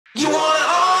You want an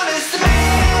honest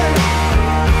man,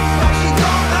 but you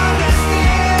don't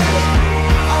understand.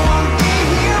 I wanna be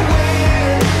here when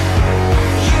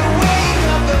you wake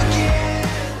up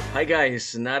again. Hi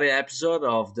guys, another episode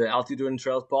of the Altitude and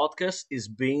Trails podcast. It's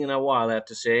been a while, I have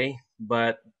to say,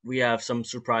 but we have some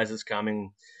surprises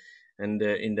coming in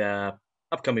the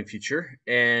upcoming future.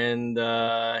 And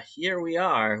here we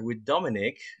are with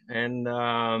Dominic, and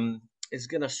it's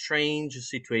gonna strange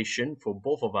situation for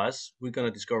both of us. We're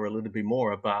gonna discover a little bit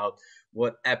more about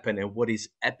what happened and what is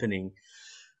happening.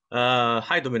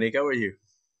 Hi Dominic, how are you?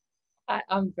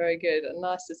 I'm very good and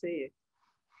nice to see you.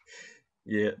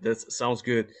 Yeah, that sounds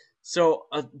good. So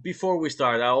before we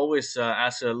start, I always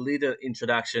ask a little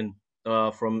introduction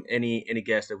from any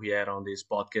guest that we had on this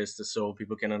podcast, so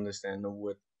people can understand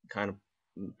what kind of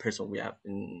person we have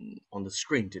on the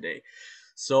screen today.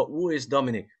 So, who is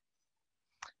Dominic?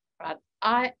 Right.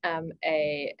 I am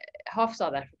a half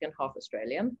South African, half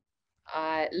Australian.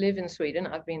 I live in Sweden.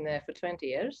 I've been there for 20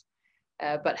 years,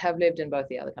 but have lived in both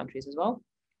the other countries as well.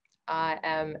 I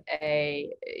am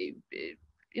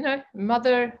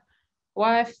mother,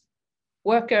 wife,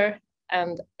 worker,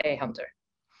 and a hunter.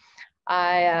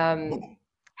 I I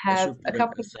have should a put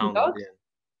couple a of sound at the dogs. end.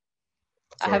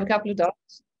 I have Sorry. a couple of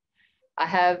dogs. I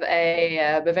have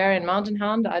a Bavarian mountain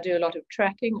hound. I do a lot of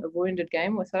tracking of wounded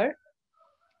game with her,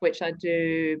 which I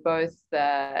do both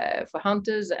for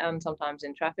hunters and sometimes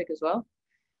in traffic as well.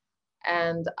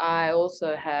 And I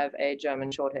also have a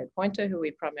German short-haired pointer who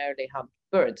we primarily hunt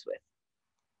birds with.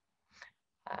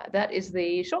 That is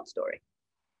the short story.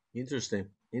 Interesting.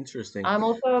 Interesting. I'm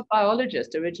also a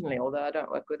biologist originally, although I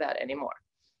don't work with that anymore.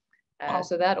 Wow,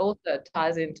 So that also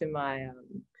ties into my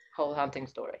whole hunting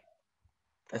story.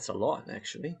 that's a lot,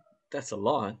 actually. That's a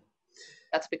lot.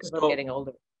 That's because I'm So, getting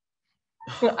older.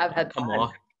 I've had come time.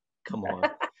 on, come on.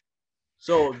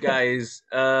 So, guys,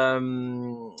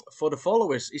 for the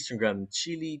followers, Instagram,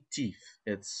 Chili Teeth,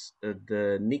 it's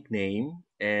the nickname,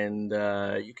 and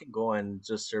you can go and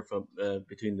just surf up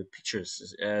between the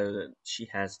pictures. She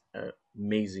has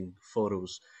amazing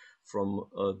photos from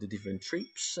the different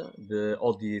trips.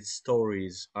 All the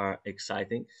stories are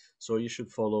exciting, so you should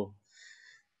follow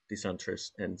these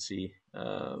hunters and see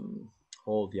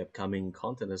all the upcoming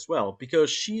content as well, because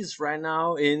she's right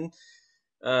now in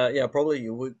yeah, probably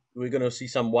we're gonna see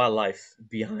some wildlife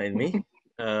behind me.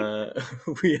 Uh,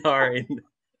 we are in.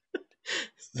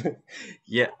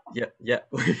 Yeah, yeah, yeah.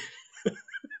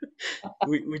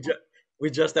 We we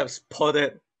just have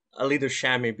spotted a little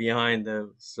chamois behind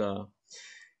us.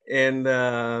 And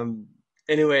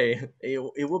anyway,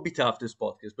 it will be tough this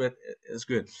podcast, but it's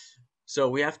good. So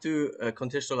we have to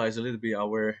contextualize a little bit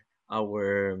our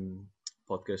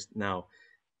podcast now.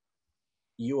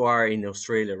 You are in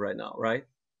Australia right now, right?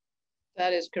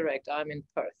 That is correct. I'm in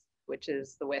Perth, which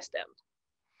is the West End.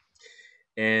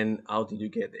 And how did you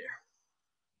get there?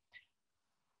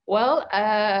 Well,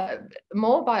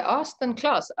 more by arse than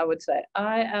class, I would say.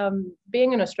 I am,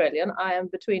 being an Australian, I am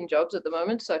between jobs at the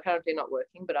moment, so currently not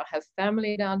working, but I have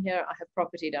family down here, I have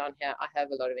property down here, I have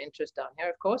a lot of interest down here,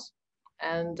 of course.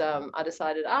 And I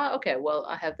decided, okay, well,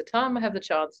 I have the time, I have the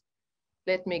chance.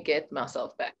 Let me get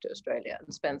myself back to Australia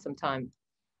and spend some time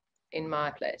in my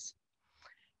place.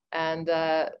 And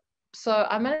so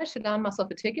I managed to land myself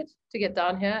a ticket to get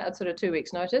down here at sort of 2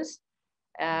 weeks' notice.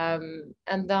 And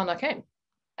down I came.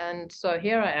 And so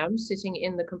here I am sitting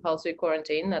in the compulsory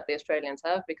quarantine that the Australians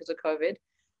have because of COVID.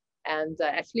 And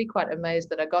actually quite amazed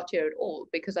that I got here at all,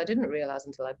 because I didn't realize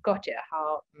until I got here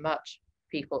how much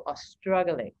people are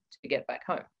struggling to get back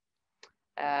home.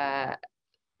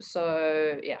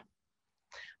 So yeah,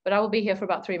 but I will be here for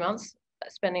about 3 months,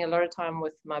 spending a lot of time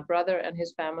with my brother and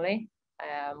his family,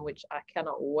 which I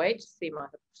cannot wait to see my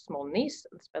small niece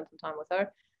and spend some time with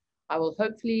her. I will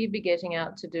hopefully be getting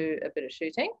out to do a bit of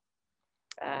shooting.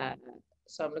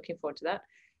 So I'm looking forward to that.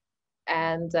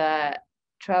 And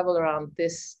travel around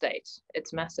this state.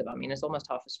 It's massive. I mean, it's almost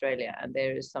half Australia, and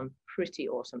there is some pretty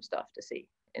awesome stuff to see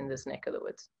in this neck of the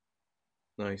woods.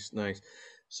 Nice, nice.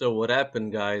 So what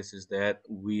happened, guys, is that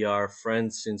we are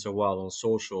friends since a while on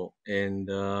social, and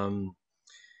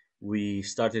we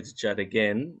started to chat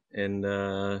again, and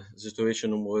the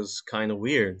situation was kind of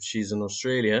weird. She's in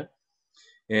Australia,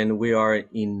 and we are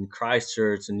in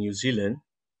Christchurch in New Zealand,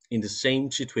 in the same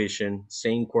situation,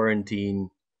 same quarantine,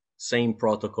 same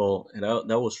protocol, and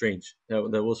that was strange.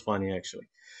 That was funny actually.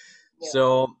 Yeah.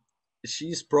 So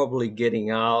she's probably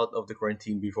getting out of the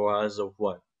quarantine before us of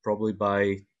what? Probably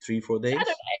by 3 4 days.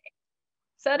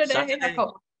 Saturday, I Saturday.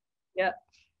 hope. Yeah.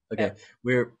 Okay,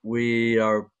 we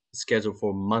are scheduled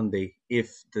for Monday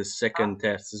if the second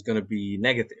test is gonna be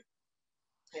negative.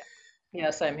 Yeah.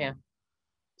 Yeah, same here.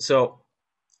 So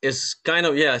it's kind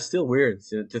of, yeah, it's still weird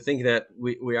to think that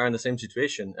we are in the same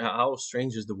situation. How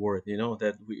strange is the word,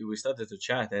 that we started to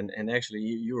chat, and actually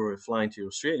you were flying to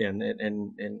Australia,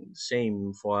 and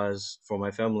same for us, for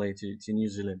my family, to New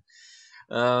Zealand.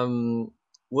 um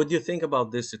what do you think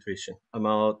about this situation,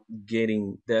 about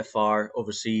getting that far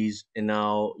overseas, and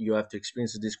now you have to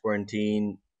experience this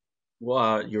quarantine? What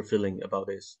are your feeling about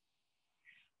this?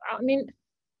 I mean,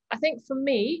 I think for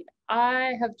me,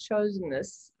 I have chosen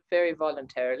this very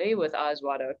voluntarily with eyes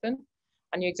wide open.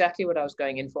 I knew exactly what I was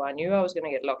going in for. I knew I was going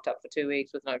to get locked up for 2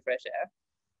 weeks with no fresh air.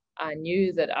 I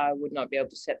knew that I would not be able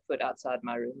to set foot outside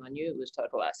my room. I knew it was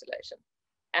total isolation.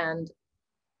 And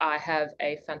I have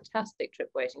a fantastic trip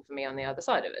waiting for me on the other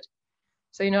side of it.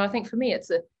 So, I think for me,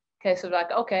 it's a case of like,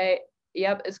 okay,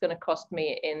 yep, it's going to cost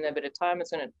me in a bit of time.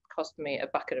 It's going to cost me a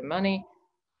bucket of money,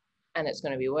 and it's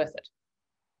going to be worth it.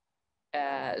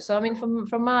 So I mean,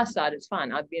 from my side, it's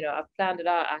fine. I've planned it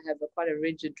out. I have quite a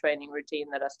rigid training routine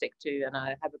that I stick to, and I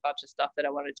have a bunch of stuff that I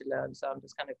wanted to learn. So I'm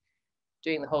just kind of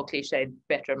doing the whole cliche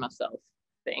better myself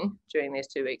thing during these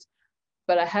 2 weeks.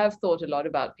 But I have thought a lot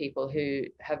about people who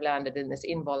have landed in this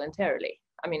involuntarily.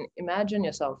 I mean, imagine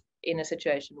yourself in a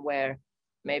situation where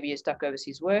maybe you're stuck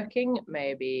overseas working,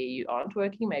 maybe you aren't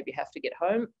working, maybe you have to get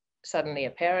home. Suddenly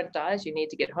a parent dies, you need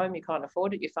to get home, you can't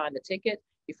afford it, you find a ticket,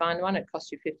 you find one, it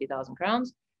costs you 50,000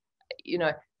 crowns.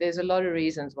 There's a lot of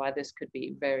reasons why this could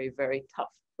be very, very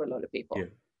tough for a lot of people. Yeah,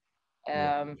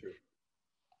 yeah, Um,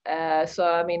 true. so,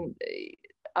 I mean,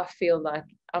 I feel like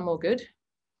I'm all good,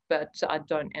 but I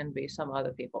don't envy some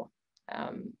other people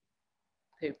um,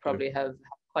 who Good. probably have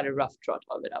quite a rough trot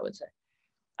of it, I would say.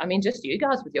 I mean, just you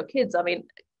guys with your kids. I mean,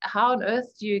 how on earth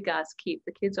do you guys keep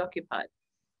the kids occupied?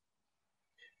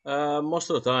 Most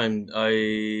of the time,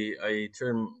 I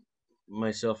turn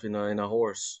myself in a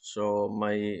horse. So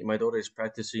my daughter is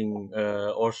practicing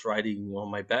horse riding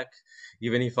on my back,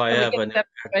 even if I Can we have get an a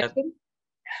haircut. demonstration?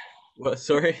 What?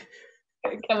 Sorry,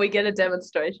 Can we get a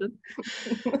demonstration?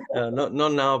 not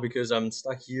now because I'm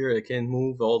stuck here. I can't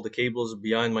move. All the cables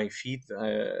behind my feet,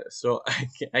 so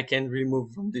I can't really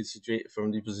move from this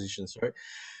from the position. Sorry.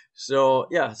 So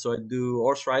yeah, so I do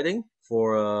horse riding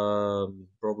for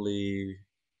probably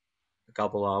a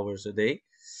couple hours a day.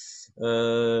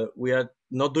 We are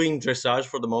not doing dressage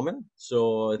for the moment,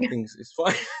 so I think it's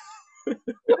fine.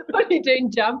 What are you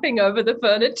doing, jumping over the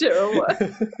furniture or what?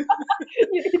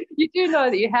 You do know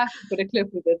that you have to put a clip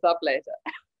of this up later.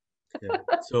 Yeah,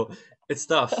 so it's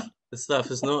tough. It's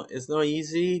tough. It's not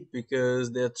easy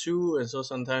because there are two, and so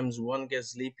sometimes one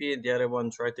gets sleepy and the other one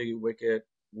try to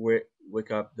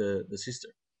wake up the sister.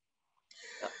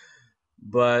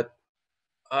 But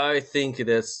I think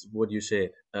that's what you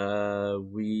said.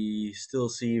 We still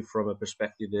see from a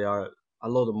perspective there are a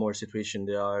lot of more situations.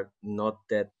 They are not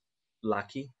that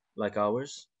lucky like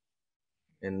ours,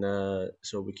 and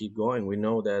so we keep going. We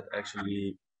know that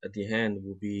actually at the end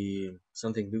will be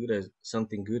something good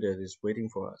that is waiting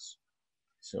for us.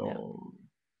 Yeah. So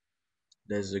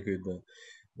there's a good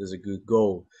there's a good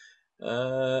goal.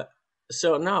 Uh,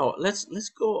 so now let's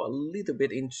go a little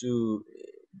bit into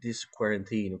this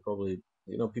quarantine. Probably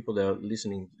people that are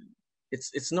listening.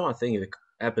 It's not a thing that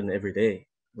happen every day,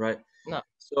 right? No.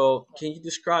 So can you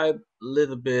describe a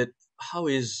little bit how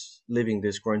is living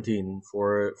this quarantine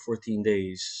for 14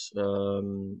 days?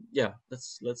 Yeah,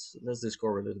 let's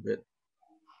discover a little bit.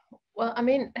 Well, I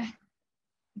mean,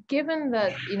 given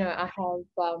that, I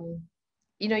have,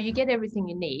 you get everything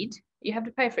you need, you have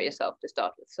to pay for it yourself to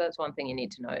start with. So that's one thing you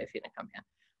need to know if you're going to come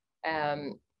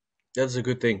here. That's a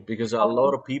good thing because a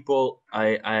lot Oh, of people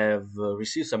I have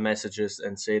received some messages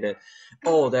and say that,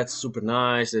 oh, that's super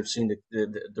nice. They've seen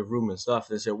the room and stuff.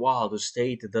 They say, wow, the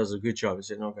state does a good job. I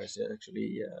said, no, guys,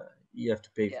 actually, you have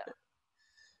to pay for yeah. that.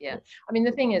 Yeah. Yeah. I mean,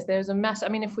 the thing is, there's a mass. I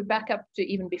mean, if we back up to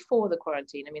even before the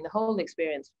quarantine, I mean, the whole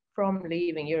experience from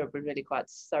leaving Europe was really quite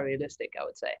surrealistic, I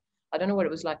would say. I don't know what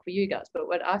it was like for you guys, but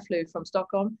when I flew from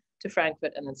Stockholm to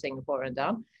Frankfurt and then Singapore and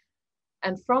down,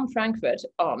 and from Frankfurt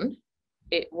on,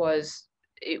 it was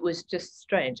it was just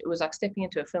strange. It was like stepping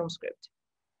into a film script.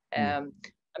 Mm.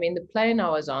 I mean, the plane I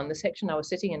was on, the section I was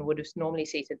sitting in would have normally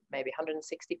seated maybe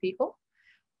 160 people.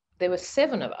 There were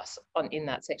seven of us in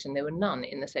that section. There were none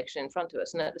in the section in front of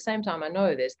us. And at the same time, I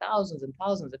know there's thousands and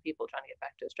thousands of people trying to get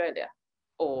back to Australia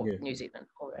or Yeah. New Zealand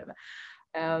or wherever.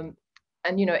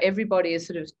 And everybody is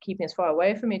sort of keeping as far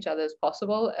away from each other as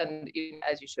possible, and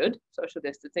as you should, social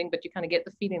distancing. But you kind of get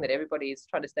the feeling that everybody is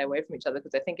trying to stay away from each other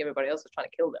because they think everybody else is trying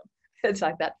to kill them. It's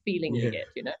like that feeling you Yeah.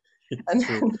 get. It's And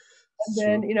true. then, and It's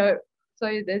then true.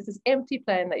 so there's this empty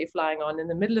plane that you're flying on. In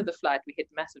the middle of the flight, we hit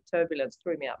massive turbulence,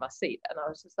 threw me out my seat, and I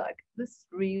was just like, this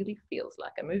really feels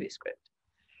like a movie script.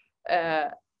 Uh,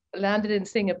 landed in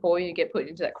Singapore, you get put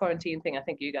into that quarantine thing. I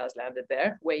think you guys landed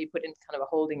there, where you put in kind of a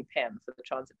holding pen for the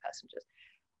transit passengers.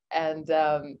 And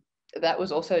that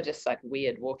was also just like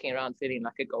weird, walking around feeling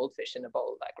like a goldfish in a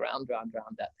bowl, like round, round,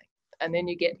 round that thing. And then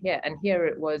you get here, and here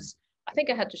it was, I think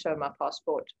I had to show my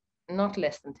passport not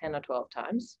less than 10 or 12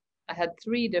 times. I had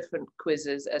 3 different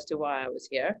quizzes as to why I was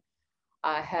here.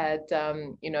 I had,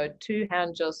 2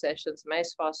 hand gel sessions,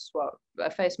 face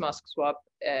mask swap,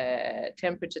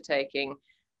 temperature taking,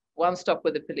 1 stop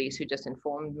with the police who just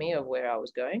informed me of where I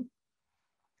was going,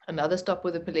 another stop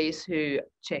with the police who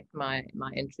checked my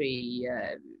entry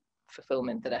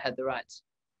fulfillment, that I had the rights,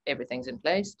 everything's in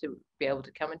place to be able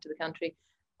to come into the country,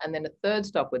 and then a 3rd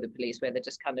stop with the police where they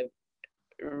just kind of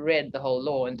read the whole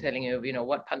law and telling you,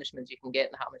 what punishments you can get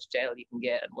and how much jail you can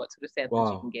get and what sort of sentence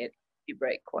you can get if you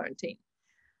break quarantine.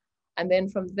 And then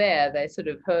from there, they sort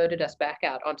of herded us back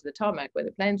out onto the tarmac where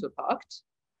the planes were parked,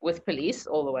 with police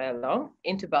all the way along,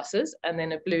 into buses, and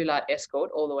then a blue light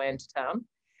escort all the way into town.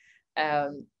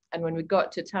 And when we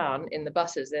got to town in the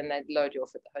buses, then they'd load you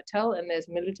off at the hotel, and there's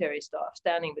military staff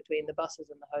standing between the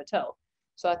buses and the hotel.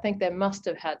 So I think they must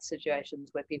have had situations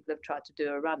where people have tried to do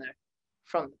a runner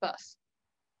from the bus.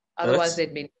 Otherwise,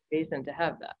 there'd be no reason to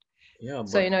have that. Yeah.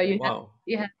 So,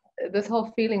 you had this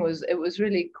whole feeling it was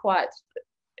really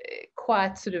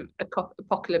quite sort of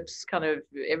apocalypse, kind of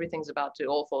everything's about to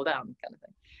all fall down kind of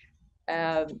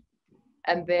thing.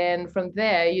 And then from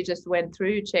there, you just went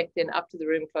through, checked in, up to the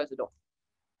room, closed the door,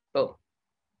 boom,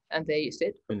 and there you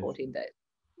sit for 14 days.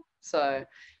 So,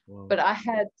 but I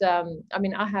had,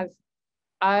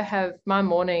 I have my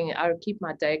morning, I keep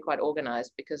my day quite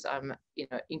organized because I'm,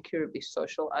 incurably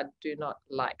social. I do not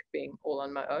like being all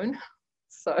on my own.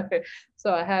 So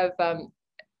I have,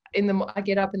 I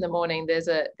get up in the morning, there's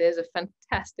a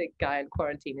fantastic guy in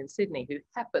quarantine in Sydney who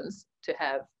happens to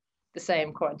have the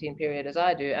same quarantine period as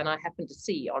I do. And I happened to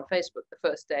see on Facebook the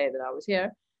first day that I was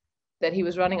here that he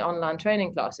was running online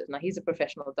training classes. Now, he's a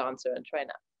professional dancer and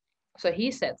trainer. So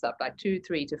he sets up like 2,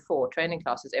 3 to 4 training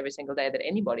classes every single day that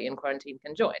anybody in quarantine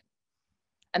can join.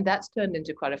 And that's turned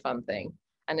into quite a fun thing.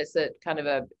 And it's a kind of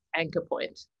a anchor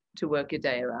point to work your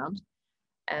day around.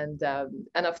 And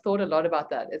I've thought a lot about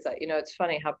that. It's like, it's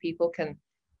funny how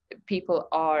people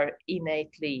are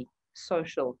innately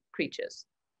social creatures.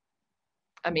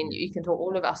 I mean, you can talk,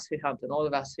 all of us who hunt and all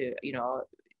of us who,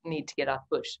 need to get out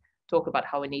bush, talk about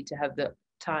how we need to have the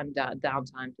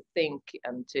downtime to think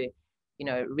and to,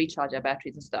 recharge our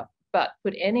batteries and stuff. But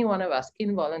put any one of us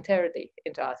involuntarily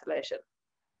into isolation,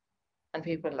 and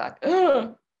people are like,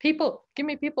 oh, people, give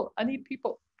me people, I need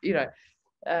people,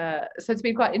 So it's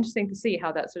been quite interesting to see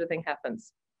how that sort of thing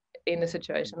happens in a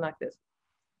situation like this.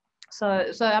 So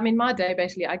I mean, my day,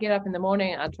 basically, I get up in the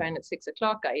morning, I train at 6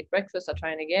 o'clock, I eat breakfast, I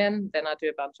train again, then I do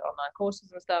a bunch of online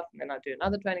courses and stuff, and then I do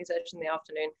another training session in the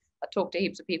afternoon. I talk to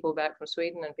heaps of people back from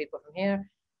Sweden and people from here.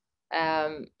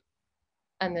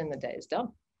 And then the day is done.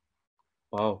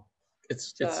 Wow.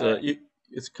 It's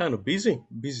kind of busy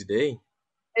day.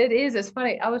 It is. It's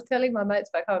funny. I was telling my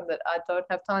mates back home that I don't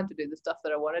have time to do the stuff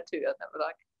that I wanted to, and they were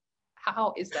like,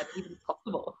 "How is that even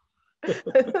possible?"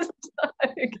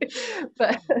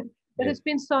 But it's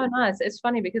been so nice. It's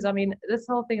funny because, I mean, this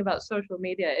whole thing about social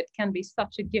media, it can be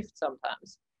such a gift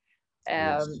sometimes.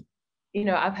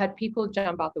 I've had people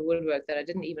jump out the woodwork that I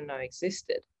didn't even know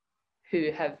existed,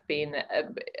 who have been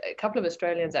a couple of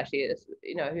Australians actually,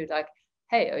 who like,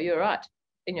 "Hey, are you all right?"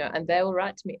 And they will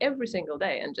write to me every single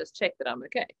day and just check that I'm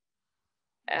okay.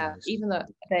 Even though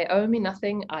they owe me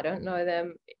nothing, I don't know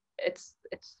them. It's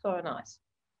so nice.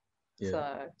 Yeah.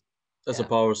 So that's a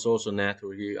power social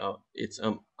network. It's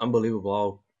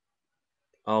unbelievable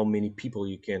how many people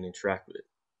you can interact with.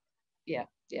 Yeah.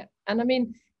 And I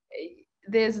mean,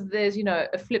 there's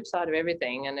a flip side of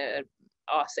everything and a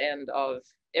arse end of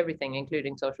everything,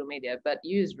 including social media. But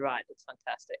used right, it's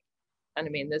fantastic. And I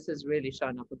mean, this has really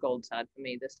shown up a gold side for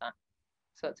me this time.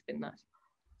 So it's been nice.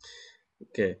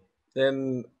 Okay.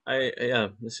 Then I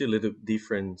see a little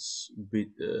difference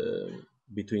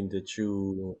between the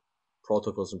two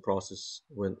protocols and process.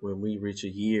 When we reach a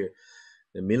year,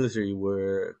 the military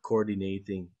were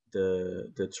coordinating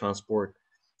the transport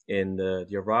and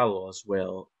the arrival as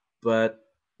well, but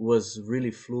was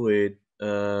really fluid,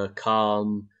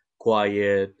 calm,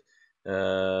 quiet.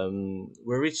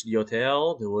 We reached the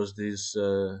hotel. There was this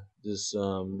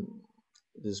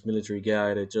military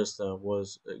guy that just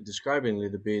was describing a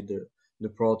little bit the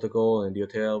protocol and the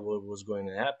hotel, what was going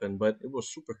to happen, but it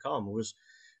was super calm. It was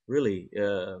really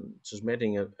just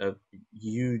meeting a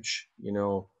huge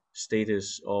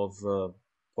status of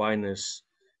quietness,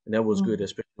 and that was good,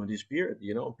 especially in this period.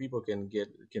 People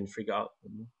can freak out,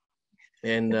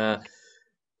 and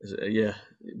Yeah,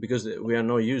 because we are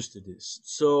not used to this.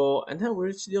 So, and then we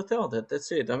reached the hotel.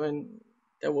 That's it. I mean,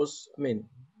 that was. I mean,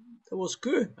 that was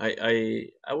good.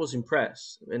 I was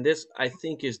impressed, and this I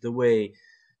think is the way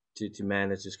to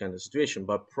manage this kind of situation.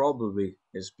 But probably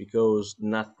is because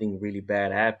nothing really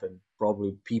bad happened.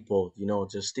 Probably people,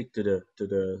 just stick to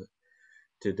the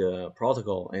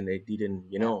protocol, and they didn't,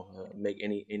 Yeah, make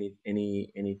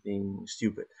anything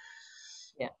stupid.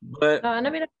 yeah. But No, and I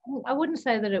mean, I wouldn't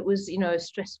say that it was,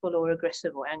 stressful or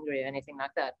aggressive or angry or anything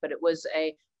like that, but it was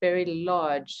a very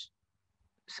large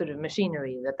sort of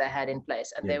machinery that they had in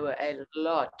place, and yeah, there were a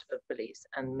lot of police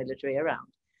and military around.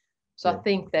 So I yeah,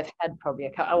 think they've had probably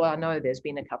a couple. Well, I know there's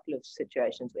been a couple of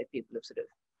situations where people have sort of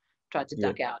tried to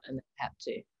yeah, duck out and they had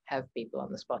to have people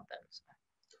on the spot then. So,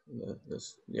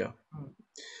 that's yeah. mm.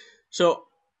 So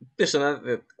there's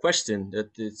another question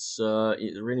that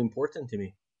really important to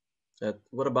me. That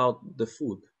what about the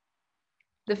food?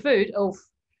 The food, oh,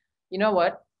 you know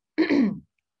what?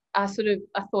 I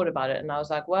thought about it and I was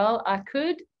like, well, I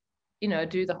could,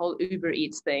 do the whole Uber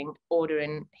Eats thing, order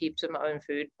in heaps of my own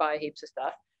food, buy heaps of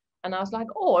stuff. And I was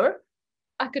like, or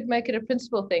I could make it a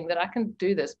principal thing that I can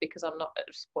do this because I'm not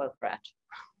a spoiled brat.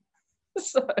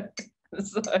 So,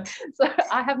 so, so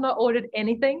I have not ordered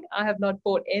anything. I have not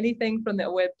bought anything from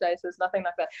their web places, nothing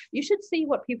like that. You should see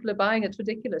what people are buying. It's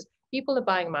ridiculous. People are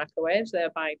buying microwaves,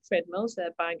 they're buying treadmills,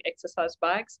 they're buying exercise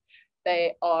bikes.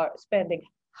 They are spending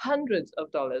hundreds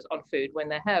of dollars on food when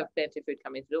they have plenty of food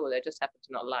coming to the door. They just happen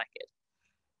to not like it.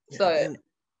 Yeah, So, and then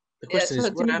the yeah, question so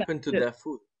is, to what me, happened to that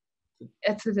food?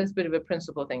 it's just a bit of a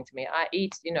principal thing to me. I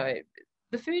eat,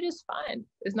 the food is fine.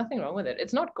 There's nothing wrong with it.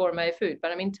 It's not gourmet food,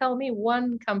 but I mean, tell me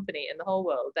one company in the whole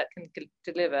world that can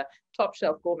deliver top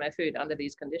shelf gourmet food under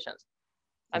these conditions.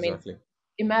 I mean, Exactly.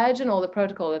 imagine all the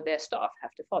protocol that their staff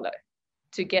have to follow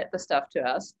to get the stuff to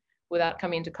us without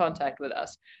coming into contact with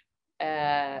us.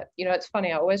 It's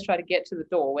funny. I always try to get to the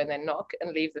door when they knock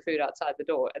and leave the food outside the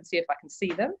door and see if I can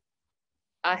see them.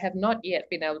 I have not yet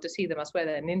been able to see them. I swear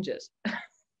they're ninjas.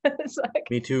 It's like,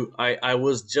 Me too. I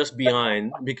was just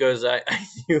behind because I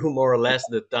knew more or less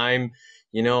the time.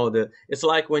 It's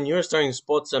like when you're starting to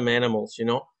spot some animals.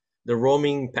 The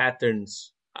roaming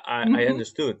patterns. I mhm,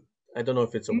 understood. I don't know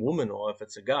if it's a woman or if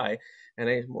it's a guy, and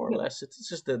it's more or less it's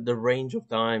just the range of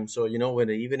time. So in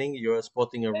the evening you're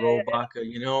spotting a roebuck,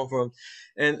 from,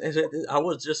 and so I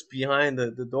was just behind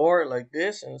the door like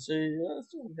this, and say, yeah,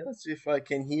 let's see if I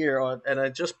can hear, and I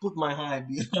just put my hand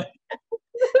behind,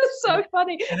 it's so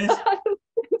funny. and it's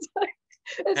it's like,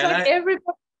 it's and like I.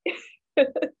 everybody.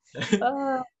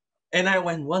 uh, And I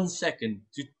went 1 second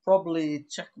to probably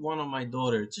check one of my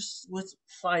daughter, just with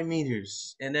 5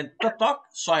 meters, and then tok tok.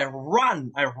 So I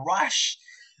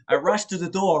rushed to the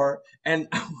door, and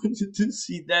I wanted to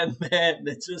see that man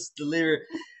that just delivered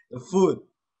the food.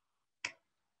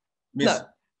 Miss, no,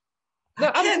 I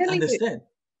no, I'm can't telling you, understand.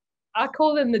 I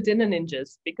call them the dinner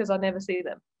ninjas because I never see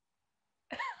them.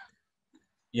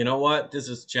 You know what? This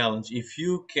is a challenge. If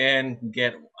you can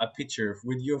get a picture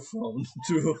with your phone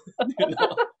to, you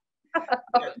know,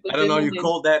 The I don't know dinner you ninjas,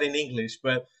 call that in English,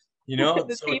 but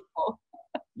the so people.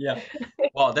 yeah.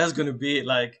 Well, that's gonna be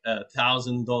like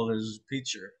 $1,000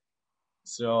 picture.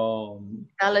 So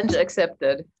Challenge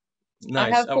accepted. I nice.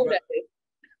 have called at it.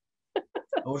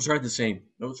 I will try the same.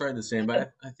 I will try the same,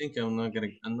 but I think I'm not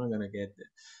gonna get it.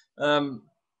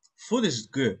 Food is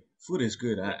good. Food is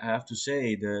good. I have to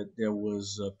say that there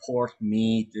was pork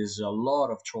meat. There's a lot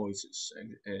of choices.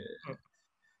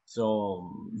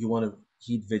 So you want to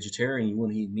eat vegetarian, you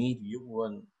want to eat meat, you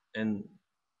want, and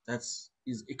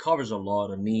it covers a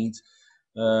lot of needs.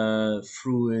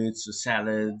 Fruits,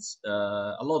 salads,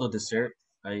 a lot of dessert.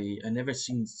 I never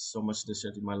seen so much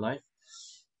dessert in my life.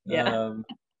 Yeah, Um,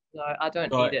 no, I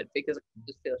don't so eat it because I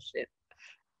just feel shit.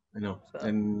 I know, So,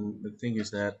 and the thing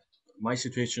is that my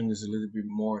situation is a little bit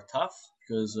more tough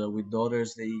because with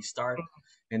daughters they start,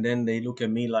 and then they look at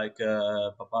me like,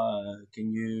 "Papa,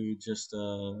 can you just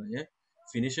yeah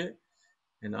finish it?"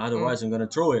 And mm, otherwise I'm gonna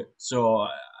throw it. So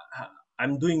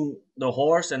I'm doing the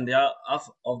horse, and the half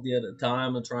of the other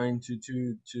time I'm trying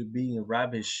to being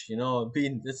rubbish.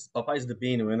 Being this Papa is the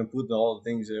bean. We're gonna put all the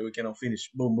things that we cannot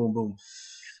finish. Boom, boom, boom.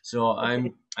 So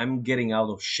okay. I'm getting out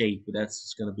of shape.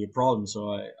 That's gonna be a problem. So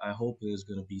I hope there's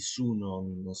gonna be soon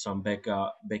on some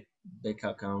Becca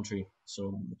country,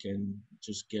 so we can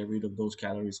just get rid of those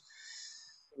calories.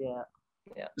 Yeah,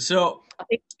 yeah. So I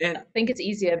think I and think it's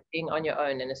easier being on your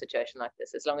own in a situation like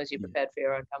this, as long as you're yeah, prepared for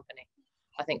your own company.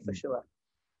 I think for mm, sure.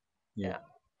 yeah. Yeah.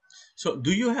 So,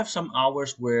 do you have some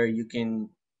hours where you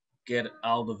can get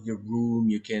out of your room?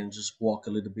 You can just walk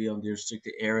a little bit on the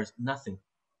restricted areas. Nothing.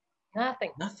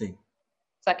 Nothing. Nothing.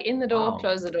 It's like in the door, Wow.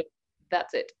 close the door.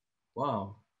 That's it.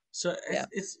 Wow. So Yeah.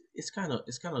 it's kind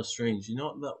of strange, you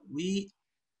know, that we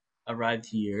arrived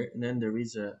here, and then there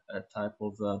is a type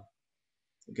of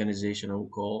organization I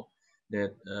would call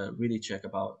that really check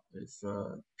about if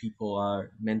people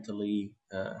are mentally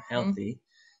Mm. healthy,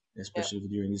 Yeah. especially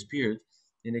during this period.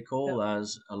 And they Yeah. call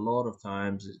us a lot of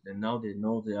times, and now they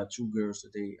know there are two girls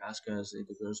that they ask us if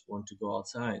the girls want to go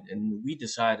outside. And we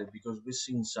decided because we've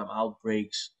seen some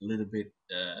outbreaks a little bit.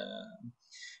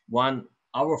 One,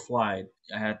 our flight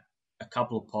had a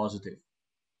couple of positive.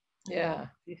 Yeah.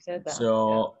 You said that. Yeah.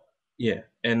 So yeah,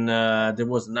 and there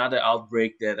was another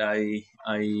outbreak that I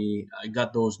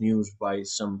got those news by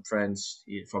some friends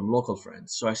from local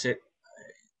friends. So I said,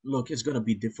 look, it's gonna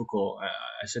be difficult.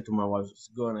 I said to my wife,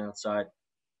 going outside.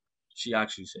 She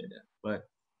actually said that, but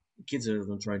the kids are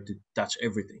gonna try to touch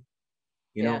everything,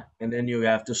 you Yeah. know, and then you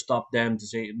have to stop them to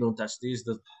say, don't touch this.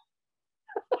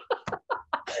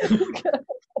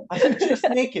 I said, just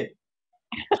naked.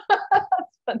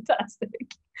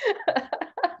 Fantastic.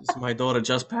 My daughter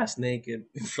just passed naked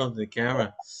in front of the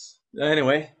camera.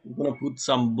 Anyway, we're gonna put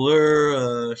some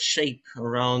blur shape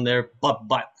around their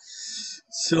butt.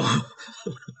 So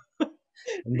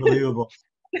unbelievable,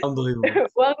 unbelievable.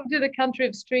 Welcome to the country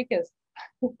of streakers.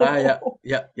 Yeah.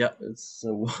 It's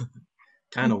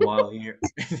kind of wild here.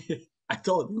 I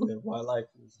told you that wildlife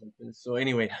is like this. So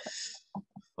anyway,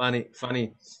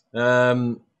 funny.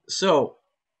 So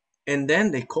and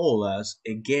then they call us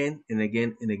again and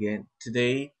again and again.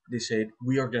 Today they said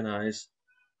we organize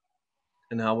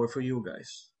an hour for you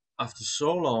guys. After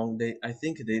so long, I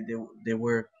think they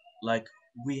were like,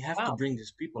 we have to Wow. bring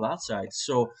these people outside.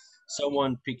 So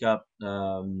someone pick up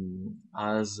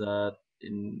us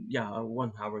in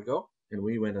 1 hour ago, and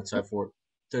we went outside for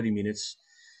 30 minutes,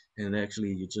 and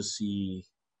actually you just see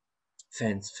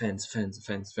fence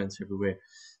everywhere.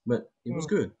 But it was Mm.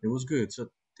 good. It was good. So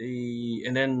they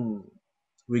and then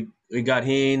we got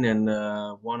in, and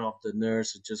one of the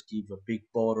nurses just gave a big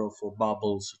bottle for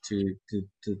bubbles to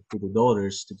the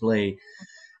daughters to play.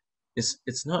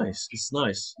 It's nice. It's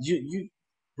nice. You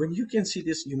when you can see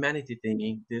this humanity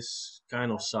thing, this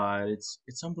kind of side,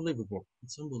 it's unbelievable.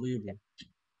 It's unbelievable. I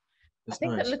It's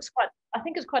think that nice. looks quite, I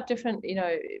think it's quite different, you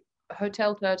know,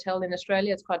 hotel to hotel in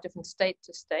Australia. It's quite different state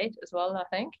to state as well, I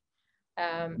think.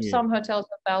 Yeah. Some hotels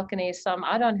have balconies, some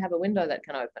I don't have a window that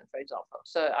can open, for example.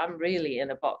 So I'm really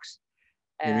in a box.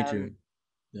 Yeah, me too. Um,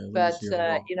 Yeah, we use but here as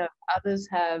well. you know, others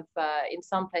have. In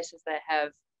some places, they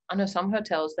have. I know some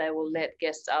hotels they will let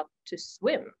guests out to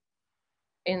swim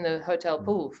in the hotel Mm.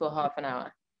 pool for half an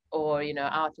hour, or you know,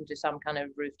 out into some kind of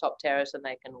rooftop terrace and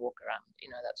they can walk around. You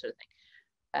know, that sort of thing.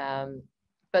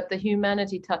 But the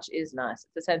humanity touch is nice.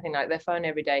 It's the same thing like they phone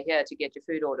every day here to get your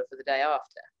food order for the day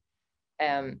after.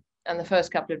 And the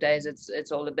first couple of days,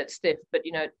 it's all a bit stiff, but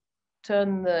you know,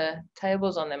 turn the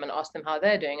tables on them and ask them how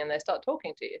they're doing, and they start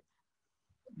talking to you.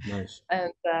 Nice.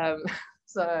 And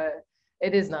so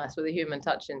it is nice with a human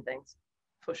touch in things,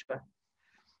 for sure.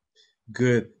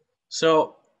 Good.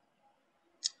 So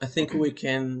I think we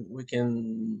can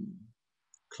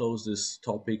close this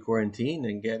topic quarantine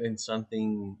and get in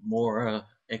something more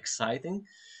exciting.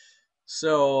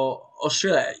 So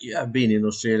Australia, you have been in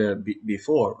Australia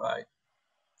before, right?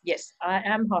 Yes, I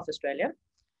am half Australian,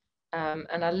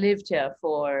 and I lived here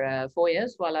for 4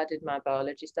 years while I did my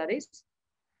biology studies.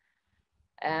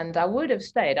 And I would have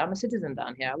stayed. I'm a citizen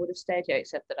down here. I would have stayed here,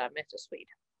 except that I met a Swede.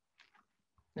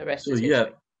 The rest So is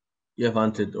history. you have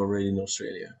hunted already in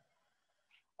Australia.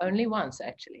 Only once,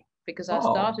 actually, because I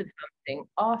Wow. started hunting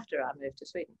after I moved to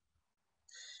Sweden.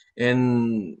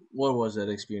 And what was that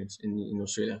experience in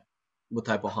Australia? What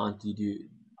type of hunt did you?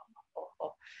 Oh,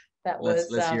 oh. That Let's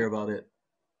was let's hear about it.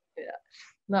 yeah.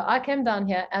 No, I came down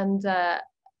here and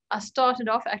I started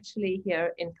off actually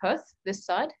here in Perth, this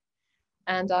side,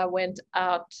 and I went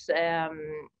out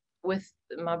with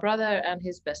my brother and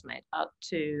his best mate out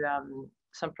to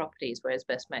some properties where his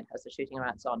best mate has the shooting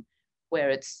rights on, where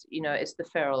it's you know it's the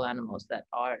feral animals that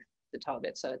are the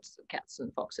target, so it's cats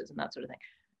and foxes and that sort of thing.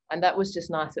 And that was just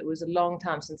nice. It was a long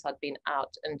time since I'd been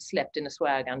out and slept in a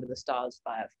swag under the stars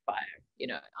by a fire, you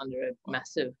know, under a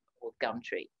massive old gum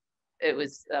tree. That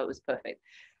was perfect.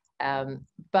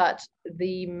 But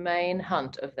the main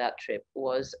hunt of that trip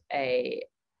was a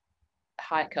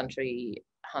high country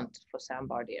hunt for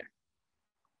sambar deer.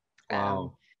 Um,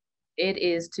 Wow. it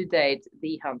is to date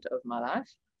the hunt of my life.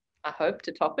 I hope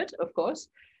to top it, of course,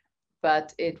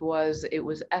 but it was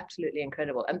absolutely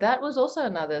incredible. And that was also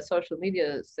another social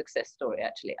media success story.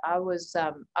 Actually,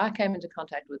 I came into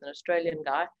contact with an Australian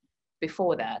guy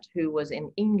before that who was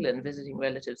in England visiting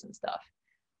relatives and stuff,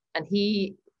 and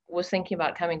he was thinking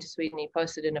about coming to Sweden, he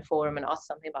posted in a forum and asked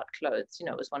something about clothes. You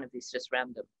know, it was one of these just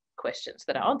random questions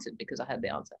that I answered because I had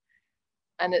the answer.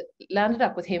 And it landed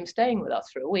up with him staying with us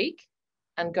for a week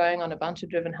and going on a bunch of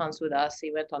driven hunts with us.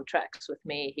 He went on tracks with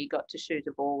me. He got to shoot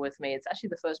a boar with me. It's actually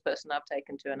the first person I've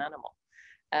taken to an animal.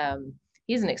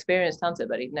 He's an experienced hunter,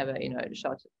 but he'd never,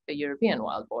 shot a European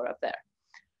wild boar up there.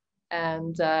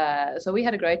 And so we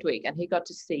had a great week, and he got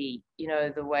to see,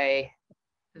 the way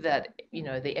that,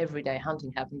 the everyday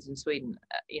hunting happens in Sweden,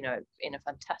 in a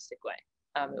fantastic way.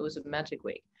 It was a magic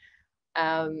week.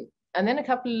 And then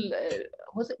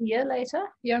was it a year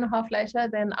and a half later,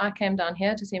 then I came down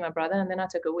here to see my brother, and then I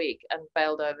took a week and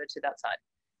bailed over to that side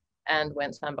and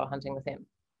went sambar hunting with him.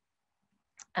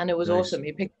 And it was awesome.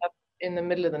 He picked up in the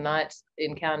middle of the night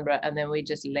in Canberra, and then we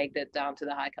just legged it down to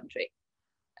the high country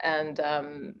and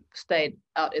stayed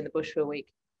out in the bush for a week.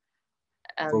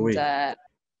 And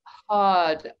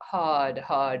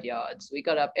hard yards. We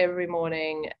got up every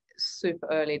morning, super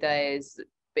early days,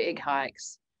 big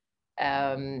hikes.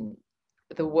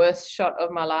 The worst shot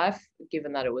of my life,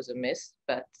 given that it was a miss,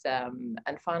 but and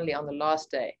finally on the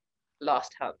last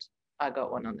hunt, I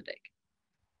got one on the deck.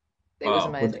 It was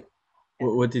amazing.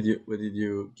 What did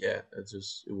you get?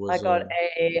 I got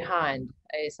a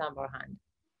sambar hind.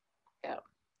 Yeah.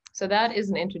 So that is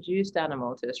an introduced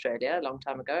animal to Australia a long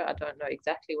time ago. I don't know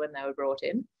exactly when they were brought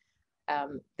in.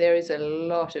 There is a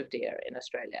lot of deer in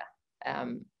Australia,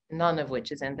 none of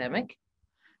which is endemic.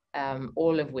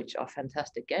 All of which are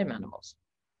fantastic game animals.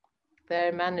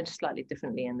 They're managed slightly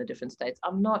differently in the different states.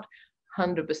 I'm not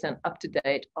 100% up to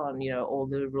date on, all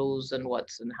the rules and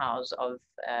what's and hows of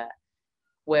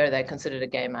where they're considered a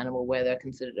game animal, where they're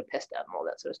considered a pest animal,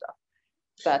 that sort of stuff.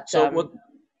 But so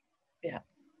yeah.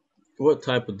 What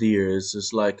type of deer is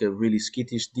this? Like a really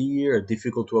skittish deer,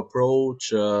 difficult to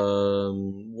approach?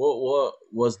 What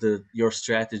was your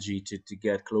strategy to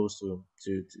get close to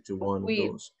one of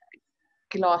those?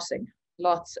 Glassing,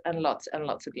 lots and lots and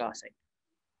lots of glassing.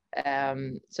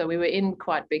 So we were in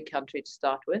quite big country to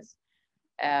start with,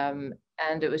 and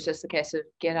it was just a case of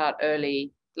get out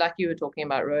early, like you were talking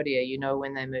about rodeo.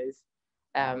 When they move,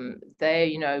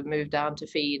 they move down to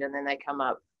feed, and then they come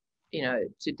up,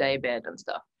 to day bed and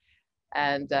stuff,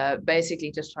 and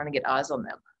basically just trying to get eyes on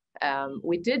them.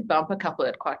 We did bump a couple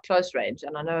at quite close range,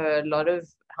 and I know a lot of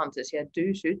hunters here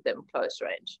do shoot them close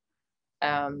range,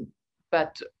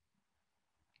 but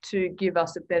to give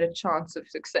us a better chance of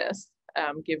success,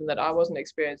 given that I wasn't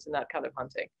experienced in that kind of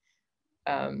hunting.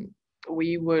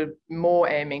 We were more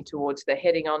aiming towards the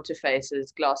heading onto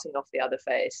faces, glassing off the other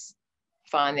face,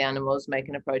 find the animals, make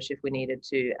an approach if we needed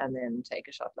to, and then take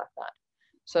a shot like that.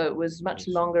 So it was much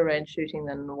longer range shooting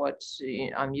than what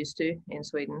I'm used to in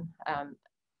Sweden,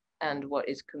 and what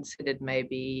is considered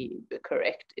maybe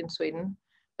correct in Sweden.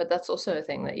 But that's also a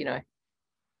thing that,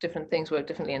 different things work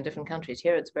differently in different countries.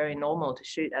 Here, it's very normal to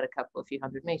shoot at a few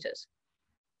hundred meters.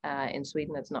 In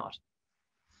Sweden, it's not.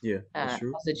 Yeah, that's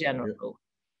true. As a general rule.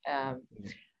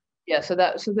 So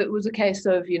that was a case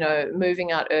of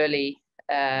moving out early,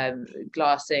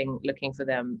 glassing, looking for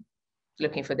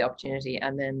the opportunity,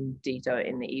 and then dito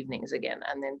in the evenings again,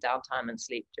 and then downtime and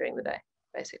sleep during the day,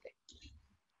 basically.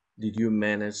 Did you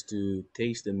manage to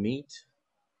taste the meat?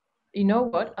 You know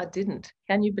what? I didn't.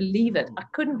 Can you believe it? I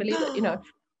couldn't believe it.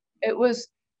 It was,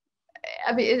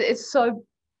 it's so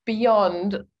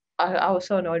beyond, I was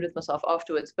so annoyed with myself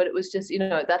afterwards, but it was just,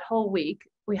 that whole week,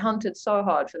 we hunted so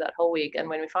hard for that whole week. And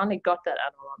when we finally got that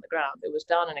animal on the ground, it was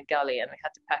down in a gully and we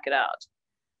had to pack it out.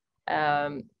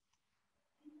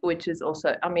 Which is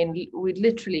also,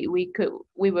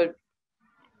 we were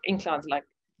inclined like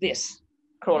this,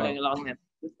 crawling along them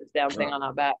with this damn thing on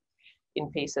our back in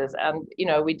pieces. And,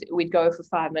 we'd go for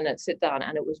 5 minutes, sit down,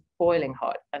 and it was boiling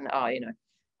hot. And,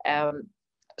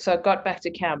 so I got back to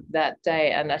camp that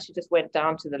day and actually just went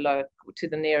down to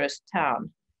the nearest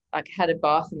town. I had a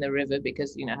bath in the river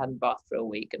because, I hadn't bathed for a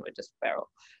week and we're just feral.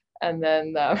 And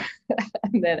then,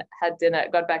 and then had dinner,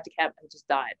 got back to camp and just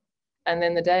died. And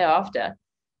then the day after,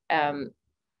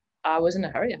 I was in a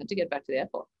hurry. I had to get back to the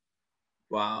airport.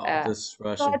 Wow, that's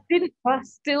rushing. So I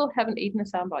still haven't eaten a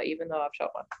sambar, even though I've shot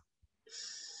one.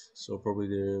 So probably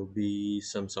there will be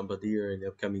some sambar deer in the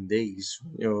upcoming days,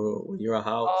 when you're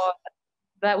out. Oh,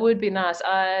 that would be nice.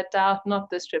 I doubt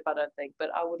not this trip, I don't think, but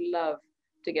I would love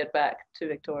to get back to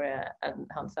Victoria and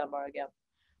hunt sambar again.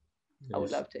 Yes. I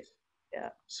would love to. Yeah.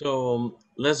 So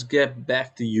let's get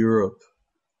back to Europe,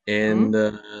 and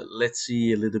let's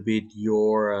see a little bit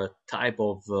your type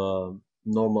of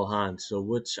normal hunts. So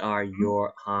which are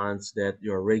your hunts that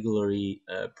you regularly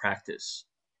practice?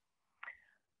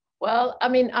 Well,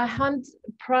 I hunt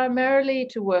primarily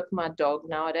to work my dog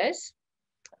nowadays.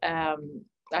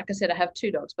 like I said, I have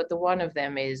two dogs, but the one of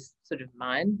them is sort of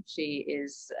mine. She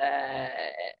is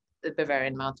the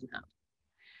Bavarian Mountain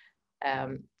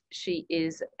Hound. She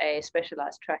is a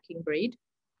specialized tracking breed,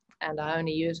 and I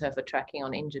only use her for tracking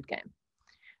on injured game.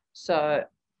 So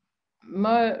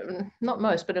not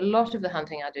most, but a lot of the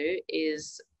hunting I do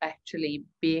is actually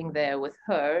being there with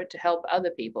her to help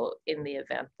other people in the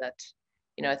event that,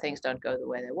 things don't go the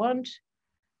way they want,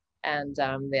 and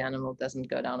the animal doesn't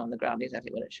go down on the ground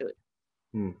exactly when it should.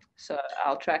 Hmm. So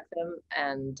I'll track them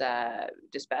and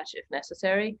dispatch if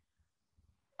necessary.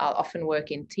 I'll often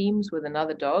work in teams with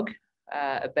another dog,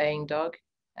 a baying dog.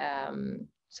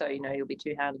 So, you'll be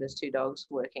two-handed as two dogs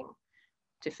working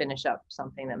to finish up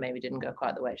something that maybe didn't go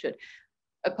quite the way it should.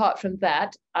 Apart from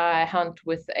that, I hunt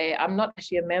with I'm not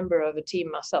actually a member of a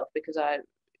team myself because I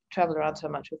travel around so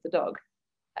much with the dog.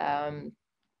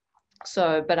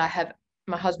 But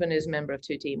my husband is a member of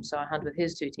two teams, so I hunt with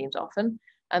his two teams often.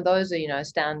 And those are,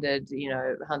 standard,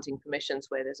 hunting permissions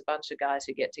where there's a bunch of guys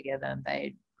who get together and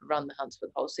they run the hunts for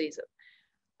the whole season.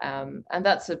 And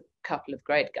that's a couple of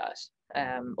great guys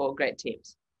or great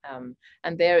teams.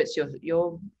 And there it's your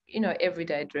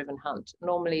everyday driven hunt.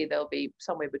 Normally there'll be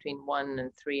somewhere between 1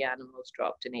 and 3 animals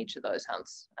dropped in each of those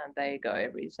hunts, and they go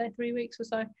every, say, 3 weeks or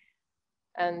so.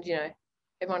 And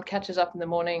everyone catches up in the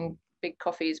morning, big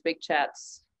coffees, big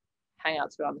chats,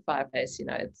 hangouts around the fireplace.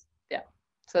 It's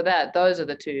So those are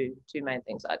the two main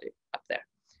things I do up there.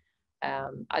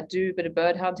 I do a bit of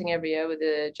bird hunting every year with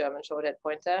a German short-haired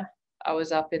pointer. I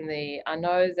was up I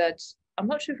know that, I'm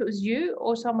not sure if it was you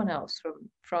or someone else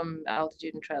from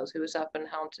Altitude and Trails who was up and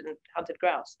hunted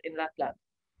grouse in Lapland.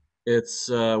 It's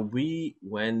I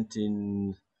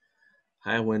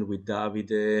went with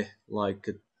Davide like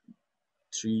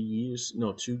 2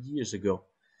 years ago.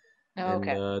 Oh, And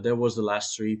okay. that was the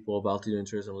last trip of Altitude and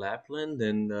Trails in Lapland.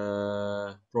 And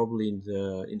probably in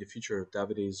the future,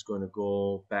 Davide is going to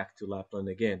go back to Lapland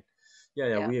again. Yeah.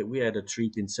 Yeah. We had a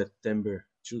trip in September.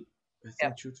 I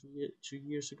Yeah. think 2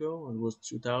 years ago. It was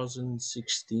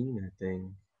 2016. I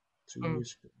think 3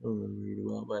 years ago. I don't remember really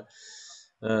well, but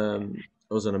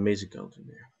it was an amazing country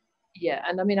there. Yeah,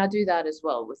 and I mean I do that as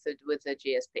well with the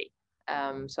GSP.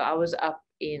 So I was up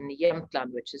in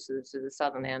Jämtland, which is the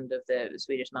southern end of the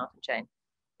Swedish mountain chain,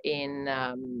 in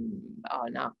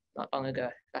not long ago,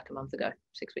 like a month ago,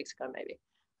 6 weeks ago maybe,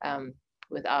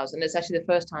 with ours. And it's actually the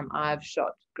first time I've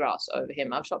shot grouse over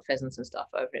him. I've shot pheasants and stuff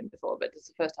over him before, but it's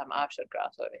the first time I've shot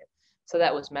grouse over him. So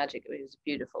that was magic. It was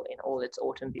beautiful in all its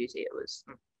autumn beauty. It was.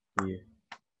 Yeah.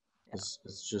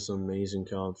 It's just an amazing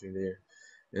country there.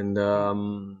 And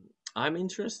I'm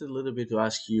interested a little bit to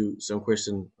ask you some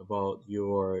question about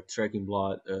your trekking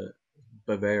blood,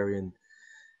 Bavarian.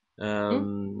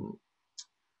 Um,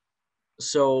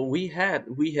 so we had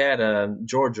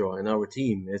Giorgio in our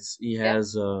team. He Yeah.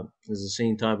 has is the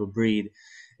same type of breed,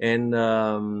 and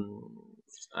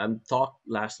I'm talked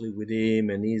lastly with him,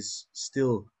 and he's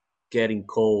still getting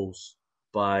calls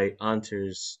by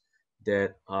hunters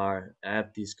that are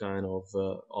at this kind of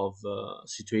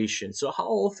situation. So how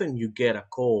often you get a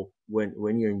call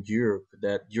when you're in Europe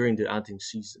that during the hunting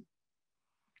season?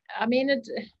 I mean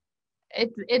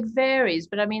it varies,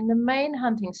 but I mean the main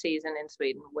hunting season in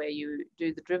Sweden, where you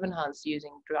do the driven hunts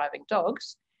using driving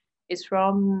dogs, is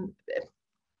from,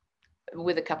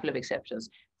 with a couple of exceptions,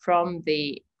 from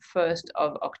the 1st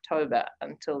of October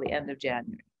until the end of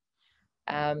January.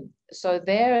 So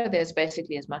there's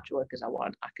basically as much work as I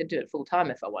want. I could do it full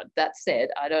time if I want. That said,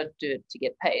 I don't do it to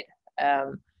get paid.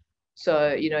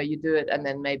 So you do it, and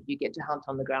then maybe you get to hunt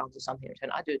on the grounds or something in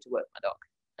return. I do it to work my dog,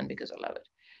 and because I love it.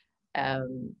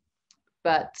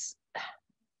 But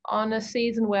on a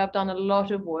season where I've done a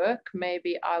lot of work,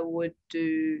 maybe I would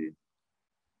do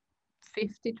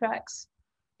 50 tracks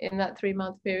in that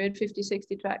 3-month period, 50,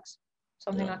 60 tracks,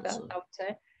 something Yeah, like that, I would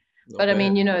say. not But I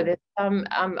mean, bad. there's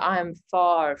I am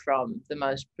far from the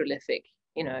most prolific,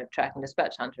 track and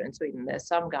dispatch hunter in Sweden. There's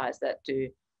some guys that do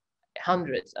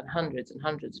hundreds and hundreds and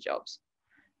hundreds of jobs.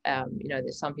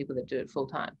 There's some people that do it full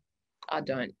time. I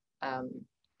don't.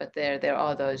 But there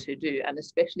are those who do, and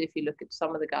especially if you look at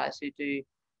some of the guys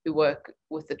who work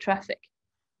with the traffic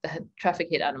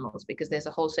hit animals, because there's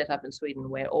a whole setup in Sweden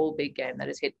where all big game that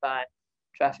is hit by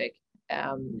traffic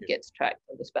gets tracked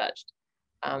and dispatched.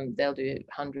 They'll do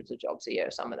hundreds of jobs a year,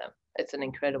 some of them. It's an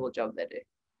incredible job they do.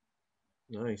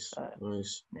 Nice, So,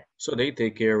 nice. yeah. So they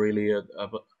take care really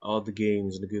of all the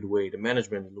games in a good way. The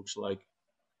management looks like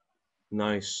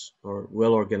nice or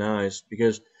well organized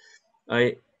because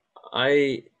I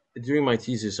I during my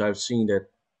thesis I've seen that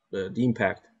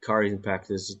the car impact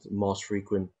is the most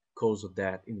frequent cause of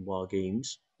that in wild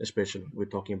games, especially we're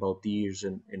talking about deers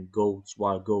and goats,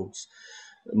 wild goats.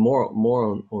 more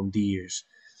on deers,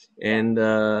 and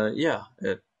yeah,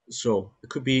 so it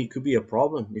could be a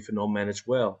problem if you don't manage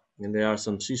well. And there are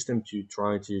some systems to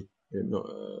try to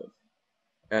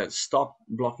stop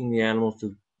blocking the animals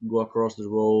to go across the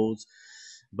roads,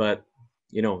 but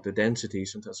the density.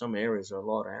 Sometimes some areas are a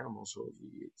lot of animals, so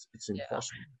it's Yeah.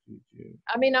 impossible to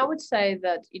I mean, I would say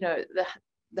that,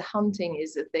 the hunting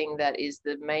is the thing that is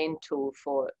the main tool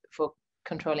for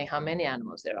controlling how many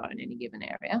animals there are in any given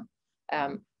area.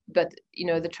 But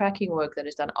the tracking work that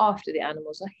is done after the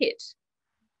animals are hit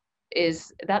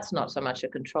that's not so much a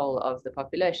control of the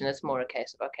population. It's more a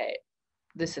case of, okay,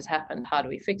 this has happened. How do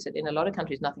we fix it? In a lot of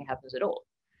countries, nothing happens at all.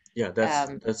 yeah,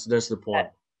 that's the point.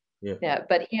 But, Yeah. yeah,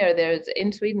 but here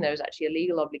in Sweden, there's actually a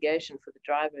legal obligation for the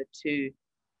driver to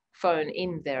phone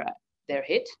in their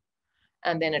hit,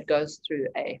 and then it goes through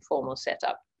a formal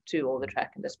setup to all the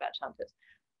track and dispatch hunters.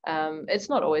 It's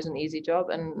not always an easy job,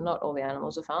 and not all the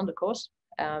animals are found, of course.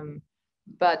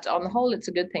 But on the whole, it's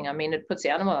a good thing. I mean, it puts the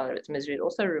animal out of its misery. It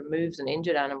also removes an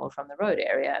injured animal from the road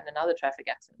area and another traffic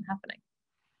accident happening.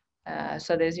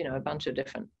 So there's, a bunch of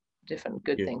different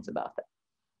good Yeah. things about that.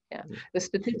 Yeah. Yeah. The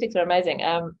statistics are amazing.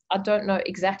 I don't know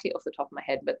exactly off the top of my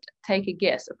head, but take a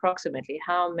guess approximately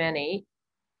how many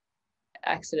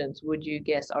accidents would you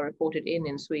guess are reported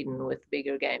in Sweden with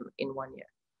bigger game in 1 year?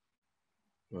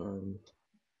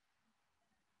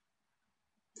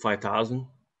 5,000.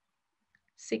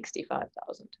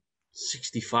 65,000.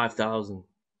 65,000.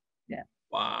 Yeah.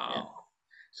 Wow. Yeah.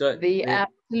 So The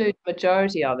absolute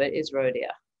majority of it is roe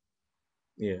deer.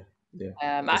 yeah.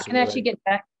 I That's can what actually get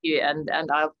back to you and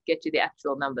I'll get you the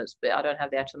actual numbers, but I don't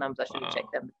have the actual numbers. I should have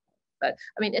checked them. But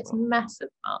I mean, it's Wow. massive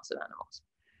amounts of animals.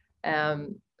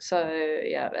 So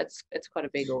yeah, it's quite a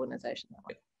big organization, that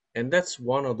one. And that's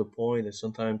one of the points that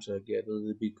sometimes I get a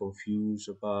little bit confused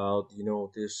about.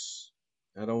 This.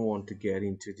 I don't want to get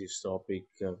into this topic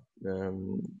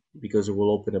because it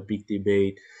will open a big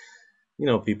debate.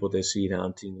 People that see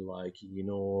hunting like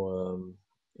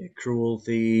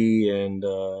cruelty and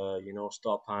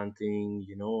stop hunting.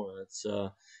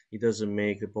 It doesn't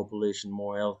make the population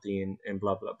more healthy and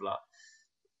blah blah blah.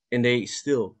 And they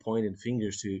still pointed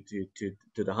fingers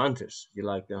to the hunters.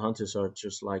 The hunters are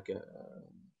just like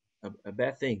a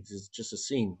bad thing. It's just a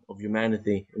scene of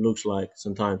humanity. It looks like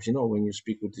sometimes when you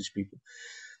speak with these people.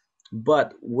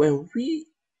 But when we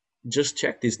just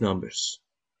check these numbers,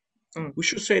 we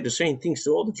should say the same things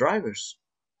to all the drivers.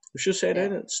 We should say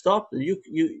that stop. You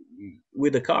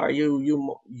with the car,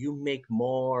 you make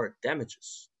more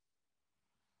damages.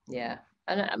 Yeah.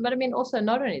 But I mean, also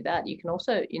not only that, you can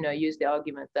also, use the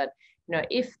argument that,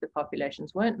 if the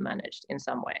populations weren't managed in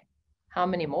some way, how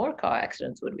many more car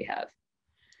accidents would we have?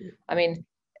 Yeah. I mean,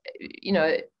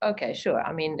 okay, sure.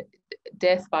 I mean,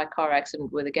 death by car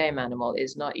accident with a game animal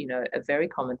is not, a very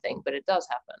common thing, but it does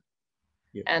happen.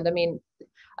 Yeah. And I mean,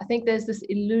 I think there's this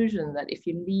illusion that if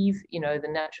you leave, the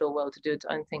natural world to do its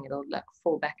own thing, it'll like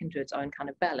fall back into its own kind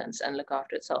of balance and look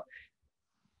after itself.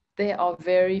 There are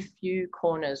very few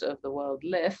corners of the world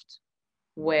left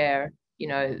where,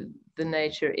 the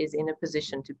nature is in a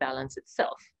position to balance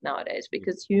itself nowadays,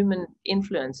 because human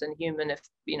influence and human,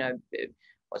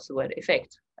 what's the word,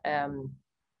 effect.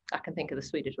 I can think of the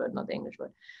Swedish word, not the English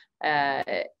word.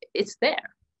 It's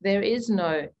there. There is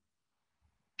no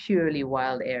purely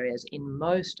wild areas in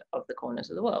most of the corners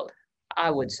of the world,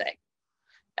 I would say.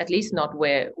 At least not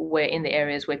where in the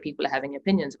areas where people are having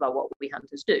opinions about what we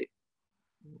hunters do.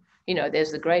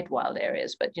 There's the great wild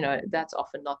areas, but that's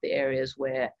often not the areas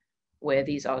where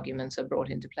these arguments are brought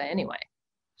into play anyway.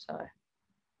 So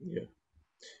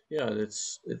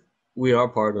we are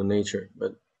part of nature,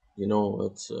 but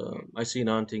it's I see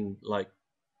hunting like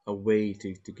a way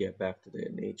to get back to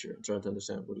their nature and try to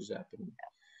understand what is happening.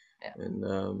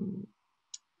 And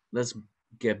let's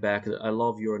get back. I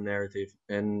love your narrative,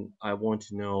 and I want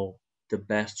to know the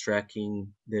best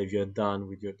tracking that you have done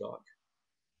with your dog.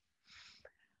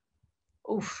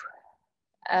 Oof.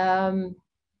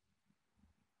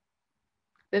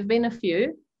 There've been a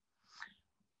few.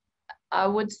 I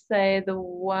would say the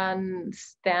one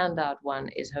standout one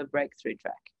is her breakthrough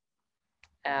track.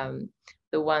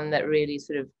 The one that really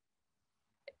sort of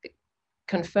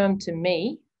confirmed to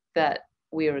me that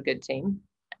we are a good team,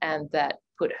 and that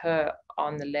put her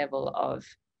on the level of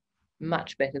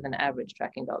much better than average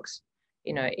tracking dogs,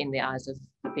 in the eyes of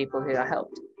the people who I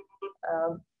helped.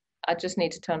 I just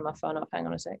need to turn my phone off. Hang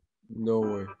on a sec. No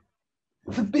way.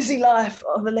 The busy life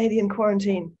of a lady in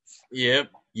quarantine. Yep.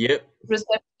 It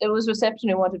was reception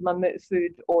who wanted my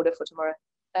food order for tomorrow.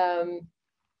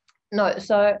 No,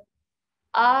 so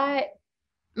my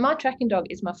tracking dog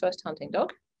is my first hunting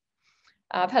dog.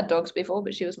 I've had dogs before,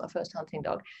 but she was my first hunting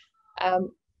dog.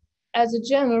 As a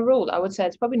general rule, I would say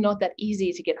it's probably not that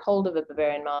easy to get hold of a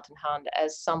Bavarian Mountain Hound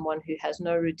as someone who has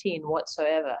no routine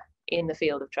whatsoever in the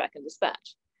field of track and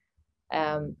dispatch.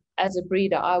 As a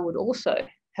breeder, I would also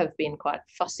have been quite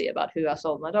fussy about who I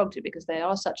sold my dog to, because they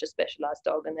are such a specialized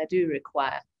dog and they do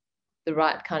require the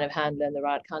right kind of handler and the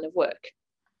right kind of work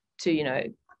to, you know,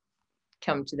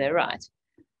 come to their right.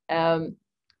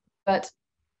 But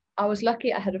I was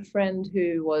lucky. I had a friend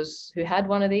who had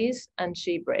one of these, and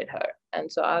she bred her, and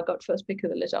so I got first pick of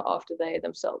the litter after they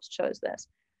themselves chose theirs.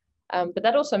 But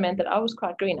that also meant that I was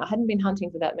quite green. I hadn't been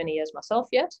hunting for that many years myself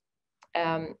yet.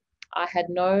 I had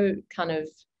no kind of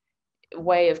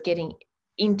way of getting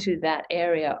into that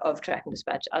area of track and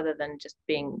dispatch other than just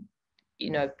being,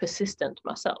 you know, persistent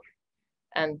myself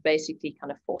and basically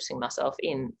kind of forcing myself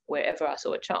in wherever I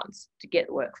saw a chance to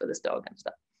get work for this dog and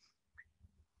stuff.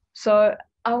 So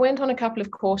I went on a couple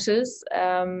of courses.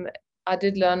 I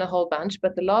did learn a whole bunch,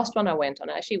 but the last one I went on,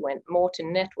 I actually went more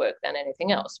to network than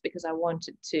anything else, because I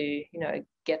wanted to, you know,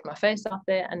 get my face out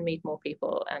there and meet more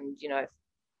people and, you know,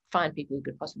 find people who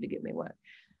could possibly give me work.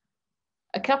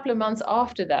 A couple of months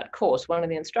after that course, one of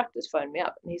the instructors phoned me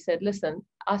up and he said, listen,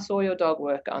 I saw your dog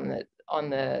work on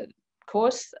the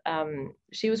course.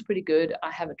 She was pretty good.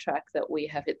 I have a track that we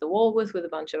have hit the wall with a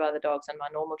bunch of other dogs, and my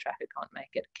normal tracker can't make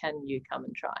it. Can you come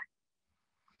and try?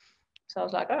 So I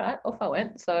was like, all right, off I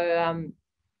went. So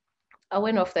I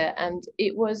went off there, and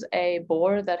it was a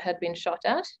boar that had been shot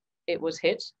at. It was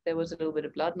hit. There was a little bit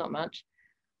of blood, not much.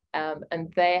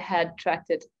 And they had tracked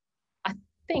it. I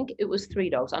think it was 3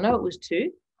 dogs. I know it was 2,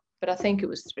 but I think it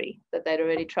was 3 that they'd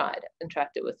already tried and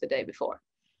tracked it with the day before.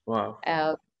 Wow.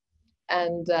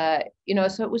 You know,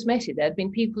 so it was messy. There had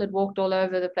been people had walked all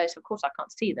over the place. Of course, I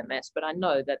can't see the mess, but I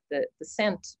know that the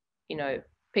scent, you know,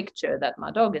 picture that my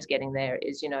dog is getting there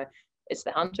is, you know, it's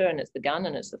the hunter and it's the gun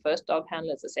and it's the first dog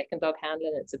handler, it's the second dog handler,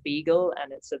 and it's a beagle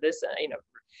and it's a this, you know.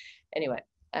 Anyway,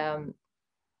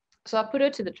 so I put her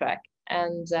to the track,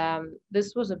 and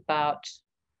this was about,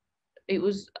 it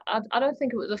was, I don't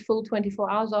think it was a full 24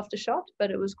 hours after shot,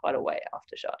 but it was quite a way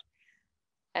after shot.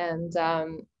 And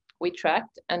we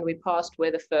tracked and we passed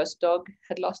where the first dog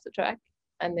had lost the track,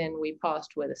 and then we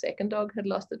passed where the second dog had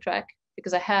lost the track,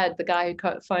 because I had the guy who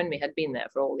phoned me had been there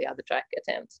for all the other track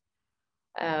attempts.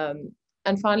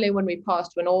 And finally, when we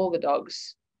passed, when all the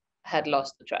dogs had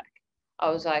lost the track, I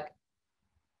was like,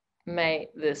 may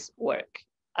this work.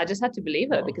 I just had to believe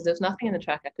her, because there was nothing in the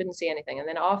track. I couldn't see anything. And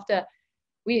then after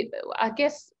I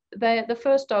guess the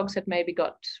first dogs had maybe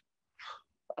got,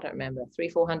 I don't remember,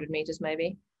 300-400 meters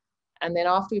maybe. And then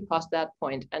after we passed that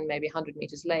point and maybe 100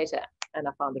 meters later, and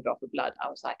I found a drop of blood, I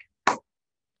was like,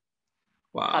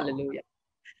 wow. Hallelujah.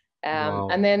 Wow.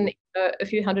 And then a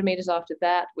few hundred meters after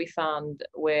that, we found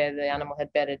where the animal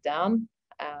had bedded down,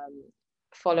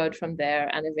 followed from there,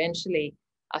 and eventually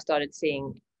I started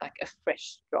seeing like a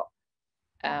fresh drop.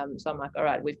 So I'm like, all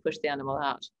right, we've pushed the animal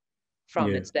out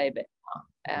from its daybed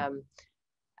now.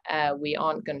 We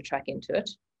aren't going to track into it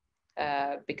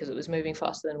because it was moving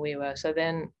faster than we were. So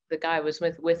then the guy was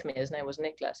with me, his name was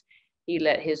Nicholas. He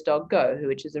let his dog go,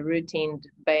 which is a routine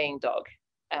baying dog.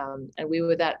 And we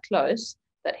were that close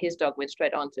that his dog went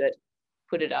straight onto it,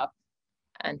 put it up,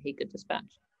 and he could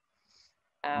dispatch.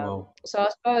 Wow. So I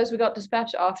suppose we got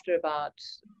dispatch after about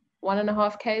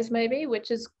 1.5 Ks maybe,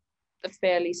 which is a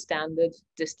fairly standard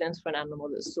distance for an animal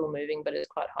that's still moving, but it's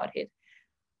quite hard hit.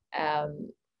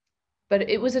 But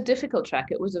it was a difficult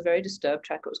track. It was a very disturbed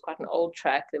track. It was quite an old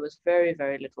track. There was very,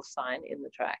 very little sign in the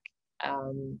track.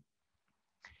 And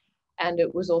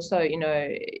it was also, you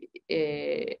know,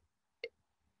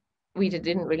 we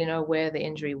didn't really know where the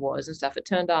injury was and stuff. It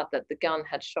turned out that the gun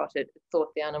had shot it. He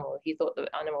thought the animal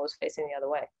was facing the other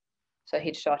way. So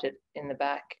he'd shot it in the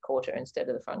back quarter instead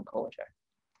of the front quarter.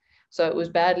 So it was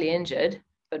badly injured,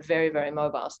 but very, very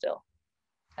mobile still.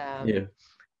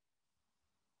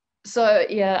 So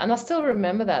yeah, and I still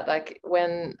remember that, like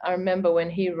when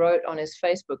he wrote on his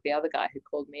Facebook, the other guy who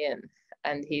called me in,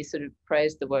 and he sort of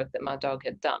praised the work that my dog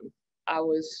had done. I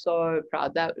was so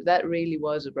proud. That really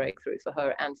was a breakthrough for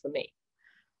her and for me.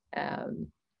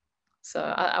 So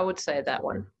I would say that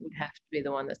one would have to be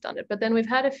the one that's done it. But then we've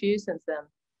had a few since then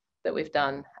that we've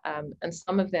done, and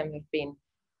some of them have been.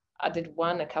 I did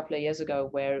one a couple of years ago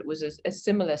where it was a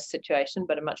similar situation,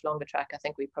 but a much longer track. I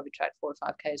think we probably tracked 4 or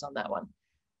 5 Ks on that one.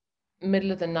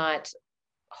 Middle of the night,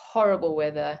 horrible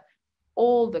weather.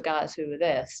 All the guys who were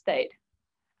there stayed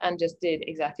and just did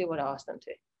exactly what I asked them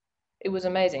to. It was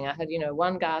amazing. I had, you know,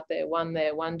 one guy out there,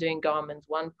 one doing garments,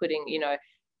 one putting, you know,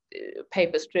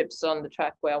 paper strips on the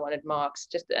track where I wanted marks.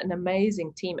 Just an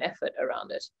amazing team effort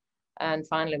around it. And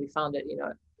finally, we found it,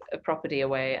 a property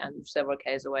away and several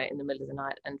k's away in the middle of the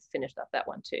night, and finished up that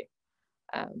one too.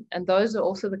 And those are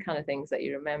also the kind of things that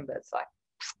you remember. It's like,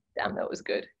 damn, that was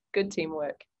good. Good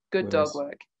teamwork. Good dog Nice.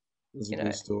 work. Those are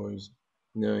good stories.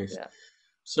 Nice. Yeah.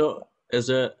 So, as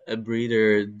a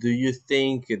breeder, do you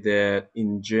think that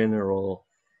in general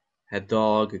a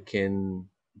dog can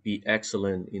be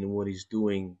excellent in what he's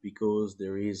doing because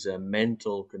there is a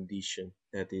mental condition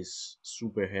that is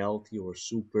super healthy or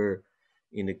super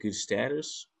in a good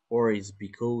status, or is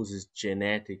because his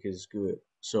genetic is good?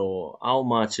 So, how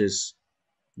much is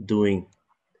doing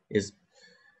is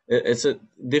it's a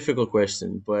difficult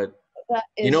question, but That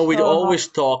you is know, we so hard. always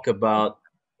talk about,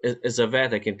 as a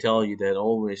vet, I can tell you that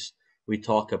always we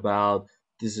talk about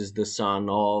this is the son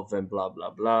of and blah,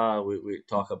 blah, blah. We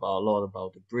talk about a lot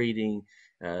about the breeding,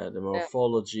 the Yeah.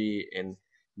 morphology,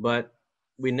 but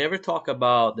we never talk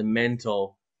about the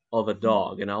mental of a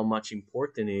dog and how much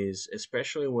important it is,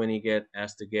 especially when he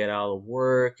has to get out of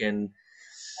work. And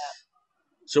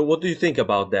so, what do you think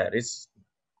about that?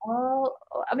 Well,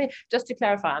 I mean, just to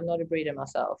clarify, I'm not a breeder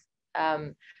myself.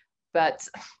 But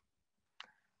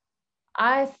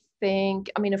I think,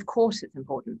 I mean, of course, it's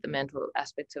important, the mental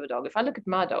aspects of a dog. If I look at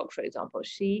my dog, for example,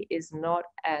 she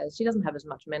doesn't have as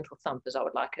much mental thump as I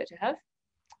would like her to have.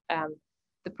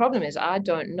 The problem is, I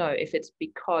don't know if it's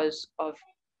because of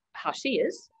how she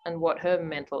is and what her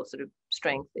mental sort of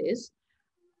strength is,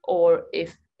 or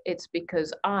if it's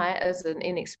because I, as an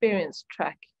inexperienced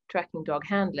tracking dog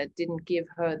handler, didn't give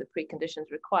her the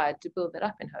preconditions required to build that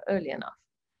up in her early enough.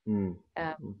 Mm,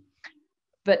 Um,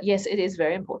 but yes, it is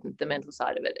very important, the mental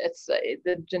side of it. It's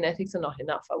the genetics are not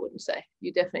enough, I wouldn't say.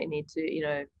 You definitely need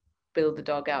to build the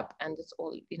dog up, and it's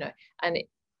all and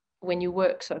when you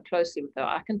work so closely with her,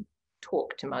 I can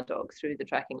talk to my dog through the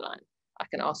tracking line. I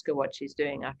can ask her what she's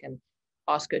doing. I can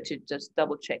ask her to just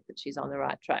double check that she's on the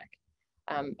right track.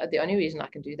 But the only reason I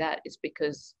can do that is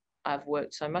because I've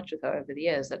worked so much with her over the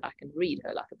years that I can read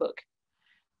her like a book.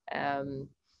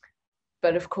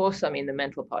 But of course, I mean, the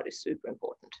mental part is super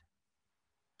important.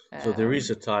 So there is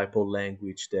Um, a type of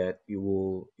language that you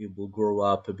will grow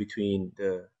up between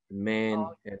the man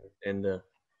oh, and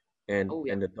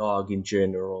yeah, the dog in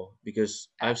general, because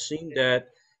I've seen absolutely. that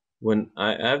when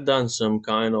I've done some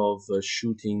kind of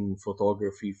shooting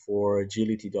photography for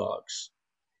agility dogs,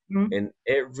 Mhm. and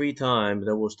every time that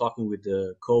I was talking with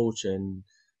the coach and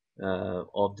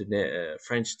of the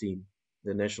French team,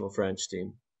 the national French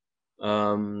team,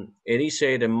 and he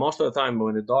said that most of the time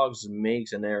when the dogs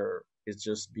makes an error, it's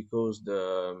just because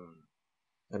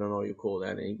I don't know what you call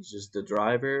that. It's just the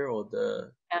driver or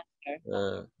the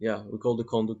yeah, we call the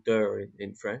conducteur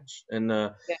in French, and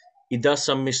Yeah. he does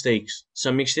some mistakes.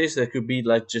 Some mistakes that could be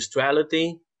like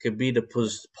gestuality, could be the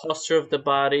posture of the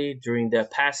body during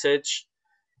that passage,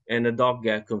 and the dog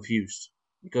get confused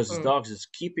because his Mm. dog is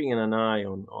keeping an eye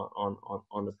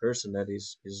on the person that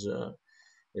is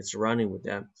it's running with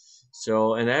them.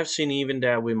 So, and I've seen even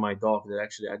that with my dog that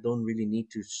actually I don't really need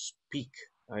to speak.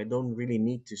 I don't really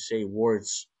need to say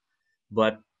words,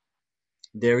 but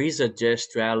there is a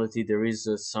gestuality, there is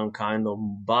some kind of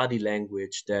body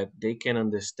language that they can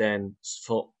understand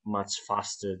so much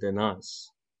faster than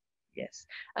us. Yes.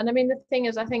 And I mean, the thing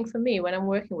is, I think for me, when I'm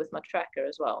working with my tracker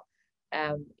as well,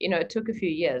 it took a few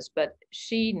years, but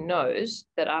she knows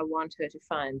that I want her to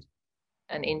find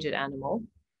an injured animal,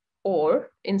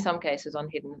 or in some cases on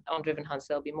driven hunts,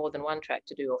 there'll be more than one track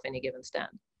to do off any given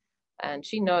stand. And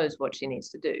she knows what she needs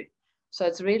to do. So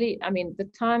it's really, I mean, the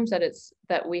times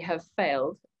that we have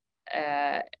failed,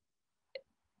 uh,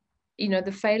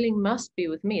 the failing must be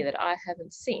with me that I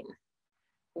haven't seen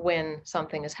when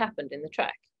something has happened in the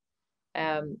track.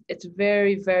 It's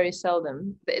very, very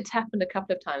seldom. It's happened a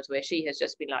couple of times where she has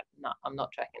just been like, no, I'm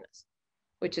not tracking this,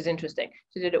 which is interesting.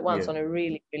 She did it once Yeah. on a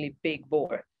really, really big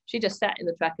boar. She just sat in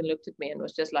the track and looked at me and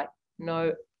was just like,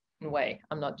 no way,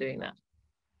 I'm not doing that,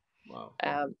 Wow.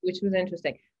 which was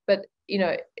interesting. But,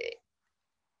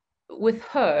 with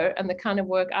her and the kind of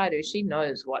work I do, she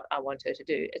knows what I want her to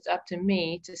do. It's up to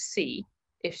me to see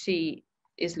if she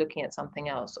is looking at something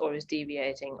else or is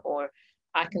deviating, or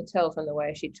I can tell from the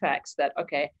way she tracks that,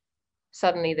 okay,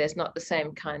 suddenly there's not the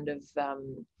same kind of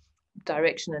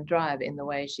direction and drive in the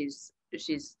way she's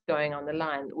going on the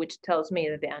line, which tells me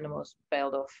that the animal's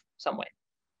bailed off somewhere,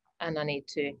 and I need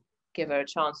to give her a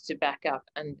chance to back up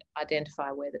and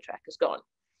identify where the track has gone.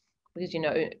 Because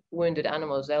wounded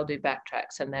animals, they'll do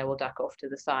backtracks and they will duck off to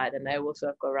the side and they will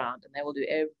circle around and they will do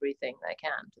everything they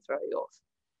can to throw you off.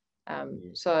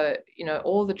 Yeah. So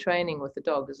all the training with the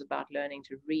dog is about learning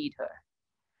to read her,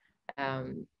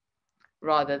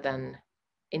 rather than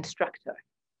instruct her.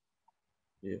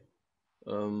 Yeah.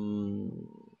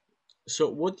 Um, So,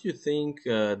 what do you think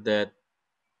that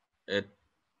a,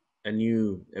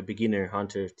 a beginner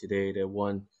hunter today that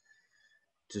want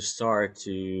to start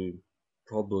to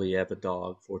probably have a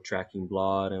dog for tracking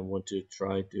blood and want to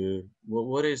try to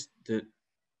what is the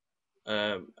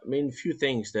I mean, few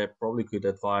things that probably could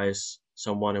advise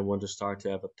someone who want to start to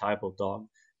have a type of dog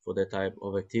for that type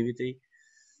of activity.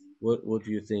 What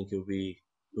do you think would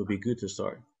be good to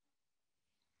start?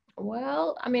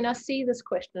 Well, I mean, I see this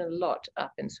question a lot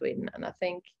up in Sweden, and I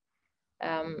think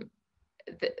um,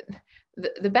 the,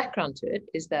 the background to it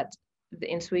is that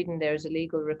in Sweden there is a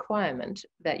legal requirement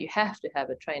that you have to have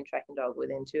a trained tracking dog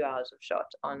within 2 hours of shot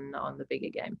on the bigger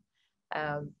game.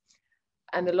 Um,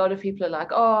 and a lot of people are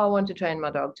like, "Oh, I want to train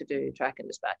my dog to do track and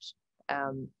dispatch,"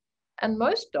 um, and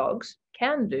most dogs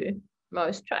can do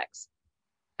most tracks.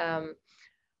 Um,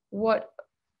 what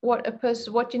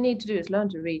what you need to do is learn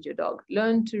to read your dog,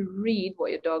 learn to read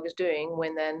what your dog is doing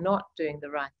when they're not doing the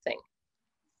right thing.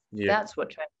 Yeah, That's what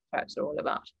training tracks are all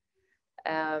about.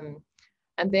 um,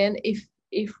 and then if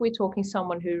we're talking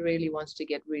someone who really wants to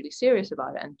get really serious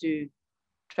about it and do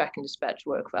track and dispatch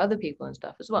work for other people and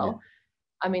stuff as yeah, well,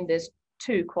 I mean, there's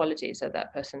two qualities that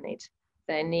that person needs.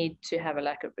 They need to have a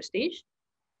lack of prestige.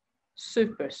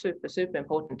 Super, super, super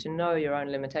important to know your own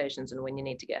limitations and when you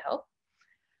need to get help.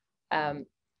 um,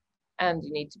 and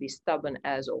you need to be stubborn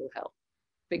as all hell,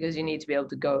 because you need to be able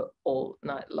to go all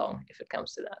night long if it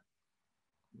comes to that.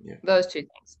 yeah. Those two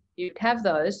things. You have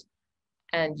those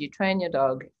and you train your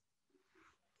dog,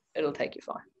 it'll take you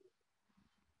far.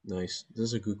 Nice. This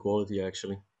is a good quality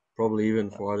actually. Probably even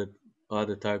for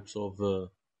other types of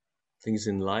things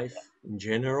in life in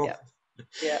general. Yeah.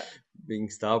 Yeah. Being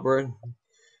stubborn.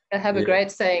 I have a Yeah,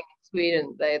 great saying in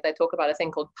Sweden. They talk about a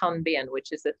thing called pannben,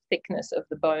 which is the thickness of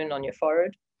the bone on your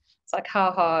forehead. It's like,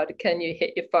 how hard can you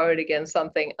hit your forehead against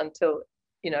something until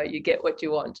you get what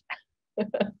you want?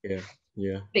 yeah,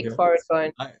 yeah, Thick yeah. forehead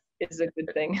bone I, is a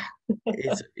good thing.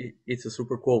 it's a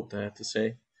super quote, I have to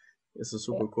say. It's a Yeah.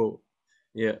 super quote.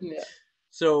 Yeah. Yeah.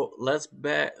 So let's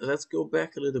go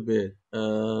back a little bit.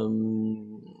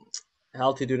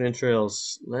 Altitude and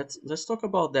trails. Let's talk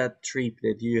about that trip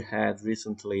that you had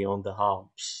recently on the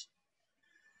Alps.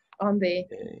 On the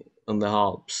On the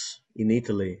Alps in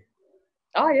Italy.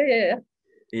 Oh, yeah, yeah, yeah.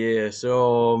 Yeah,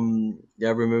 so yeah,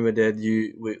 I remember that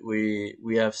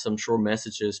we have some short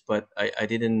messages, but I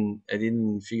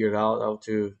didn't figure out how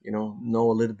to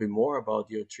know a little bit more about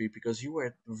your trip because you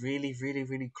were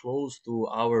really close to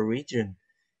our region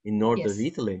in north of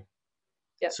Yes. Italy.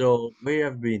 Yeah. So where you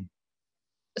have been?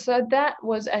 So that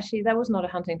was not a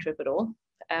hunting trip at all.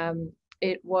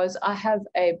 It was, I have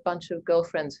a bunch of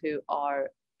girlfriends who are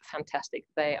fantastic.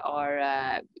 They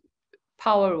are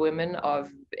power women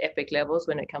of epic levels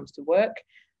when it comes to work.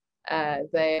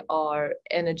 They are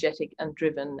energetic and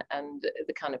driven and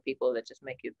the kind of people that just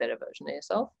make you a better version of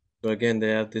yourself. So again, they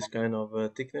have this kind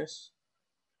of thickness.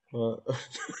 Uh,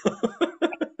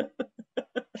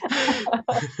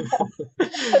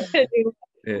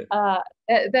 yeah, uh,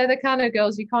 they're the kind of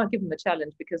girls you can't give them a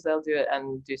challenge because they'll do it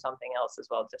and do something else as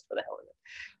well just for the hell of it.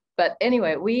 But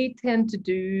anyway, we tend to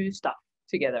do stuff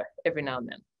together every now and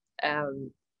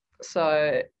then.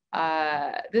 So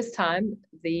this time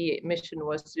the mission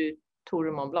was to do Tour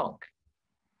de Mont Blanc,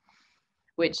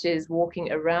 which is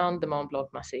walking around the Mont Blanc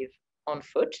Massif on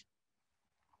foot,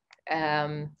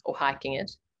 or hiking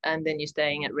it. And then you're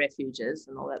staying at refuges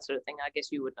and all that sort of thing. I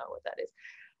guess you would know what that is.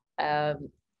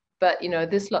 But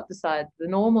this lot decided the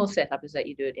normal setup is that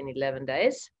you do it in 11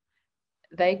 days.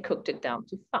 They cooked it down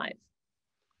to 5.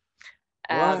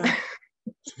 Um,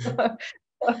 what?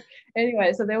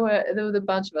 anyway, so there was a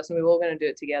bunch of us, and we were all going to do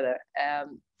it together.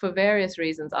 For various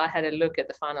reasons, I had a look at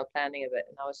the final planning of it,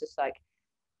 and I was just like,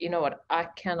 you know what, I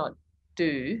cannot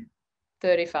do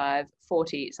 35,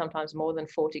 40, sometimes more than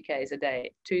 40 Ks a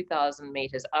day, 2,000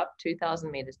 meters up,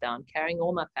 2,000 meters down, carrying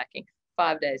all my packing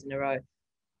 5 days in a row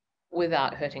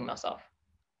without hurting myself.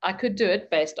 I could do it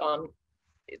based on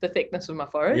the thickness of my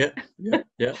forehead, Yeah, yeah,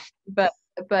 yeah. but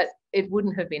but it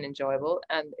wouldn't have been enjoyable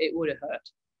and it would have hurt.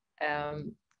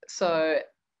 So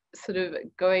sort of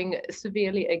going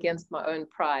severely against my own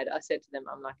pride, I said to them,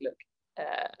 I'm like, look,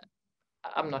 uh,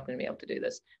 I'm not going to be able to do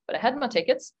this. But I had my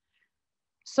tickets.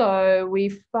 So we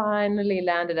finally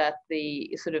landed at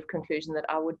the sort of conclusion that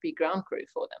I would be ground crew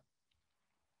for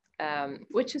them,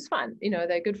 which is fine.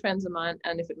 They're good friends of mine.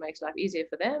 And if it makes life easier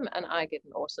for them and I get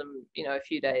an awesome, a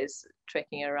few days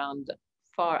trekking around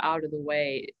far out of the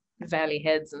way valley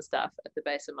heads and stuff at the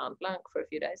base of Mount Blanc for a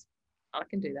few days, I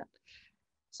can do that.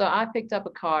 So I picked up a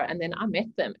car and then I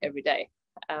met them every day.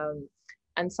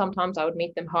 And sometimes I would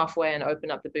meet them halfway and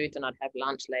open up the boot and I'd have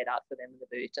lunch laid out for them in the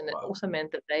boot. And it Wow. also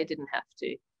meant that they didn't have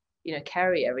to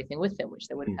carry everything with them, which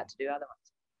they would have Mm. had to do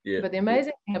otherwise. Yeah. But the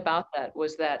amazing thing about that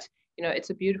was that,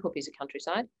 it's a beautiful piece of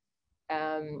countryside.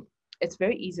 It's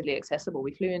very easily accessible.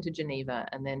 We flew into Geneva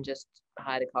and then just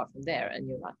hired a car from there, and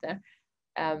you're right there.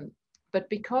 But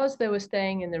because they were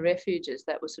staying in the refuges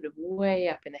that were sort of way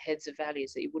up in the heads of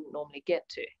valleys that you wouldn't normally get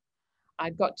to,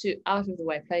 I got to out of the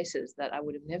way places that I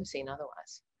would have never seen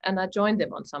otherwise. And I joined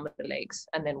them on some of the lakes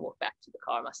and then walked back to the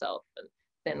car myself and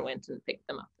then went and picked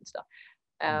them up and stuff.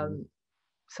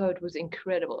 So it was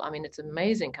incredible. I mean, it's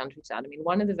amazing countryside. I mean,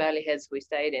 one of the valley heads we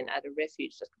stayed in at a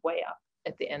refuge just way up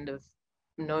at the end of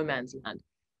no man's land.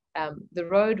 The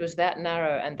road was that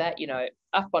narrow and that,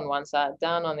 up on one side,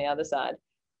 down on the other side.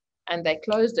 And they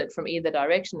closed it from either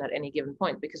direction at any given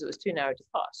point because it was too narrow to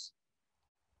pass.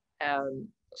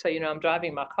 So, I'm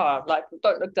driving my car, I'm like,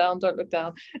 don't look down. So,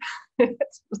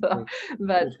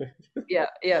 but yeah.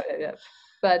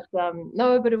 But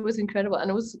no, but it was incredible. And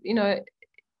it was,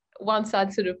 once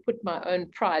I'd sort of put my own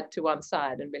pride to one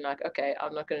side and been like, okay,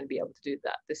 I'm not going to be able to do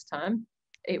that this time.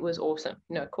 It was awesome.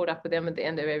 Caught up with them at the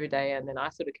end of every day. And then I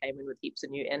sort of came in with heaps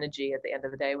of new energy at the end of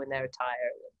the day when they were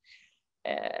tired.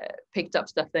 Picked up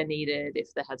stuff they needed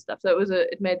if they had stuff. So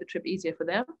it made the trip easier for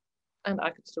them, and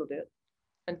I could still do it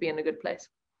and be in a good place.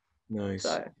 Nice.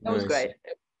 So that was great.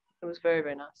 It was very,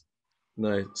 very nice.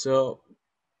 Nice. So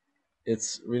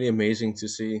it's really amazing to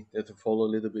see that to follow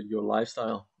a little bit your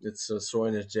lifestyle. It's so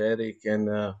energetic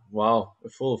and wow,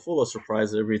 full of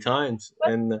surprises every time.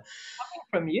 And Coming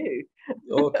from you.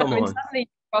 oh, come I mean, on, suddenly you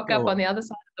rock come up on on. the other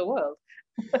side of the world.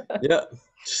 Yeah,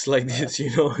 just like this,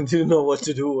 I didn't know what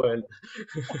to do, and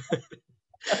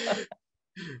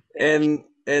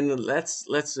let's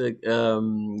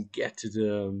get to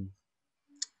the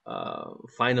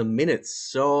final minutes.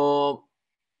 So,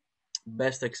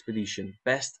 best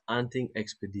hunting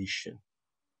expedition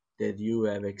that you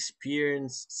have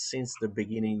experienced since the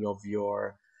beginning of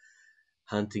your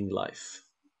hunting life.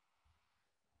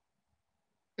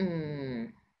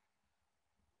 Mm.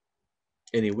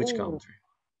 In which Ooh. country?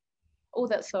 Oh,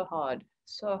 that's so hard.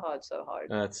 So hard.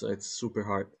 It's super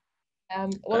hard.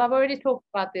 Well, I've already talked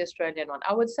about the Australian one.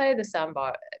 I would say the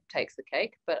sandbar takes the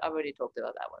cake, but I've already talked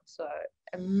about that one. So,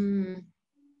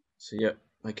 So yeah,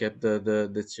 I kept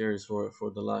the cherries for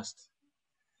the last.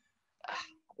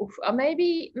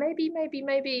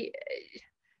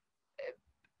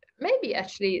 maybe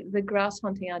actually the grouse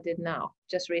hunting I did now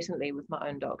just recently with my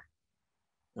own dog.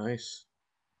 Nice.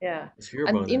 Yeah, Let's hear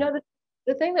and about it.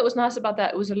 the thing that was nice about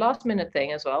that, it was a last minute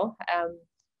thing as well.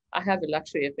 I have the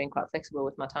luxury of being quite flexible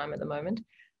with my time at the moment.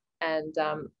 And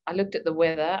I looked at the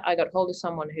weather. I got hold of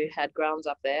someone who had grounds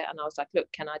up there, and I was like,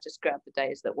 look, can I just grab the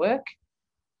days that work?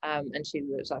 And she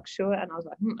was like, sure. And I was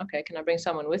like, okay, can I bring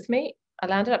someone with me? I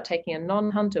landed up taking a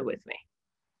non-hunter with me,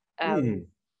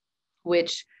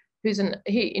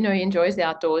 he enjoys the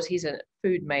outdoors. He's a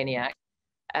food maniac,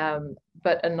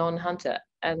 but a non-hunter.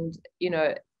 And,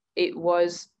 it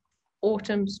was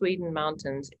autumn Sweden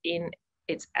mountains in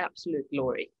its absolute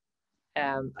glory.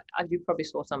 You probably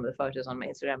saw some of the photos on my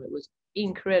Instagram. It was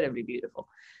incredibly beautiful.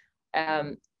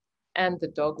 And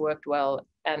the dog worked well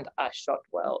and I shot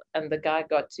well. And the guy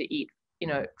got to eat,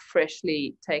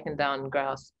 freshly taken down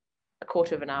grouse a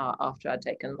quarter of an hour after I'd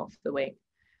taken them off the wing.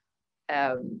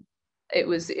 It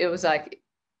was like,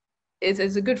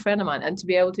 it's a good friend of mine. And to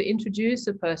be able to introduce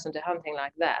a person to hunting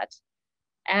like that,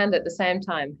 and at the same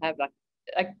time have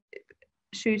like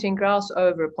shooting grouse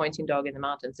over a pointing dog in the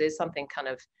mountains, there's something kind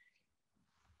of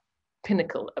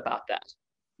pinnacle about that.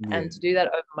 Yeah. And to do that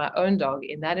over my own dog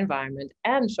in that environment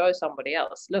and show somebody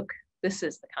else, look, this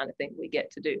is the kind of thing we get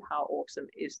to do. How awesome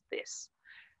is this?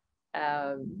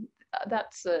 That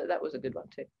was a good one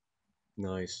too.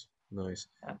 Nice. Yeah.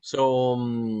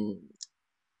 So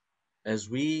as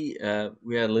we had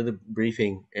a little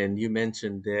briefing, and you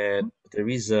mentioned that there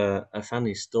is a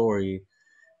funny story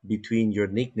between your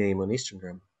nickname on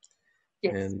Instagram.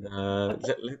 Yes. And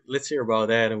let's hear about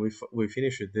that, and we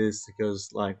finish with this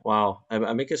because, like, wow,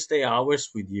 I make us stay hours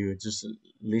with you just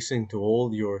listening to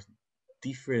all your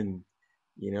different,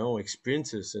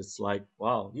 experiences. It's like,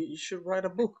 wow, you should write a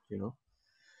book.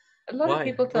 A lot of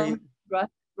people tell me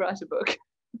write a book.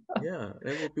 Yeah,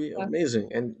 that would be Yeah.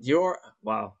 amazing. And your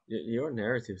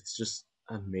narrative is just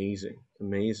amazing.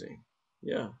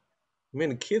 Yeah. I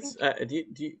mean, kids.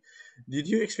 Did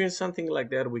you experience something like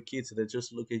that with kids that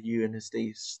just look at you and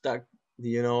stay stuck,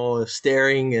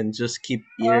 staring and just keep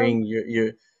hearing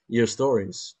your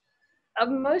stories?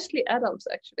 Mostly adults,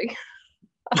 actually.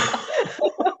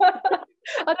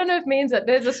 I don't know if it means that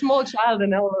there's a small child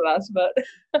in all of us, but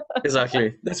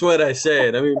Exactly. That's what I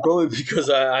said. I mean, probably because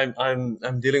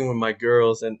I'm dealing with my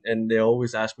girls, and they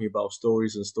always ask me about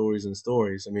stories and stories and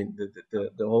stories. I mean,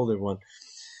 the older one.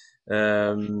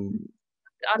 Um,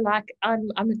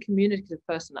 I'm a communicative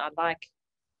person. I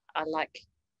like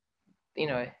you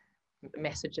know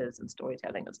messages and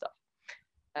storytelling and stuff.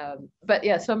 But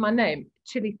yeah, so my name,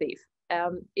 Chili Thief.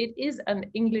 It is an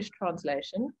English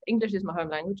translation. English is my home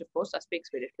language, of course. I speak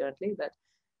Swedish fluently, but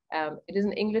it is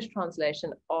an English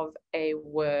translation of a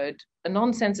word, a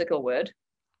nonsensical word,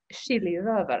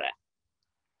 chilirövare,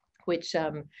 which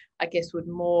I guess would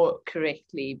more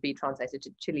correctly be translated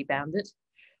to chili bandit.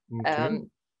 okay.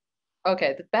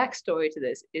 Okay, the backstory to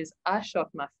this is I shot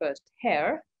my first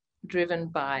hare driven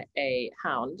by a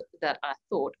hound that I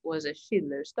thought was a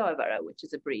Schillerstövare, which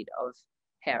is a breed of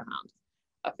harehound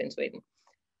up in Sweden.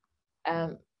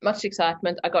 Much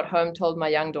excitement. I got home, told my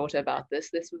young daughter about this.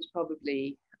 This was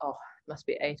probably, must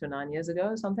be 8 or 9 years ago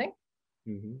or something,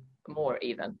 Hmm. more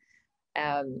even.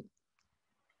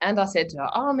 And I said to her,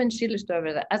 I'm in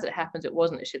Schillerstövare. As it happens, it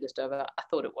wasn't a Schillerstövare. I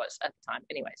thought it was at the time.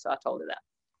 Anyway, so I told her that.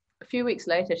 A few weeks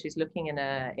later, she's looking in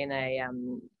a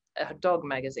dog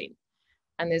magazine,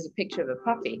 and there's a picture of a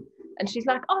puppy, and she's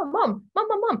like, "Oh, mom,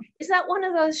 is that one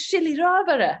of those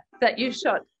chilirövare that you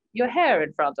shot your hair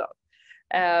in front of?"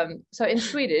 So in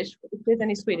Swedish, if there's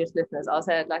any Swedish listeners, I'll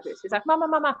say it like this. She's like,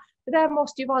 mamma, det där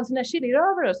måste ju vara en sån där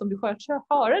chilirövare som du sköt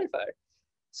haren för.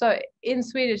 So in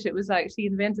Swedish, it was like she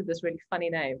invented this really funny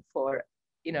name for,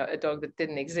 a dog that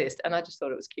didn't exist, and I just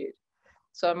thought it was cute.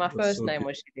 So my That's first so name cute.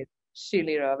 was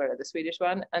Schiliröver, the Swedish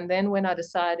one, and then when I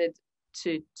decided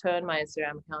to turn my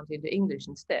Instagram account into English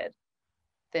instead,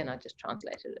 then I just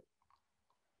translated it.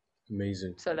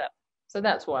 Amazing. So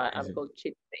that's why I'm Amazing. called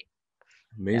Chili.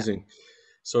 Amazing.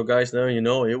 So guys, now you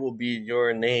know it will be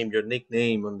your name, your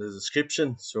nickname on the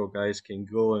description, so guys can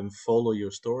go and follow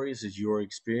your stories, it's your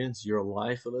experience, your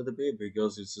life a little bit,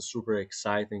 because it's a super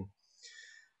exciting.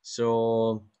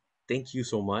 So thank you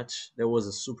so much. That was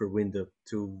a super window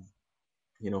to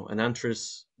an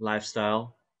interest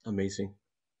lifestyle. Amazing.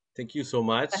 Thank you so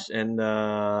much, and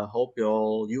hope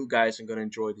you guys are gonna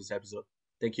enjoy this episode.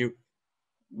 Thank you.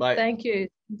 Bye. Thank you.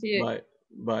 To you. Bye.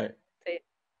 Bye.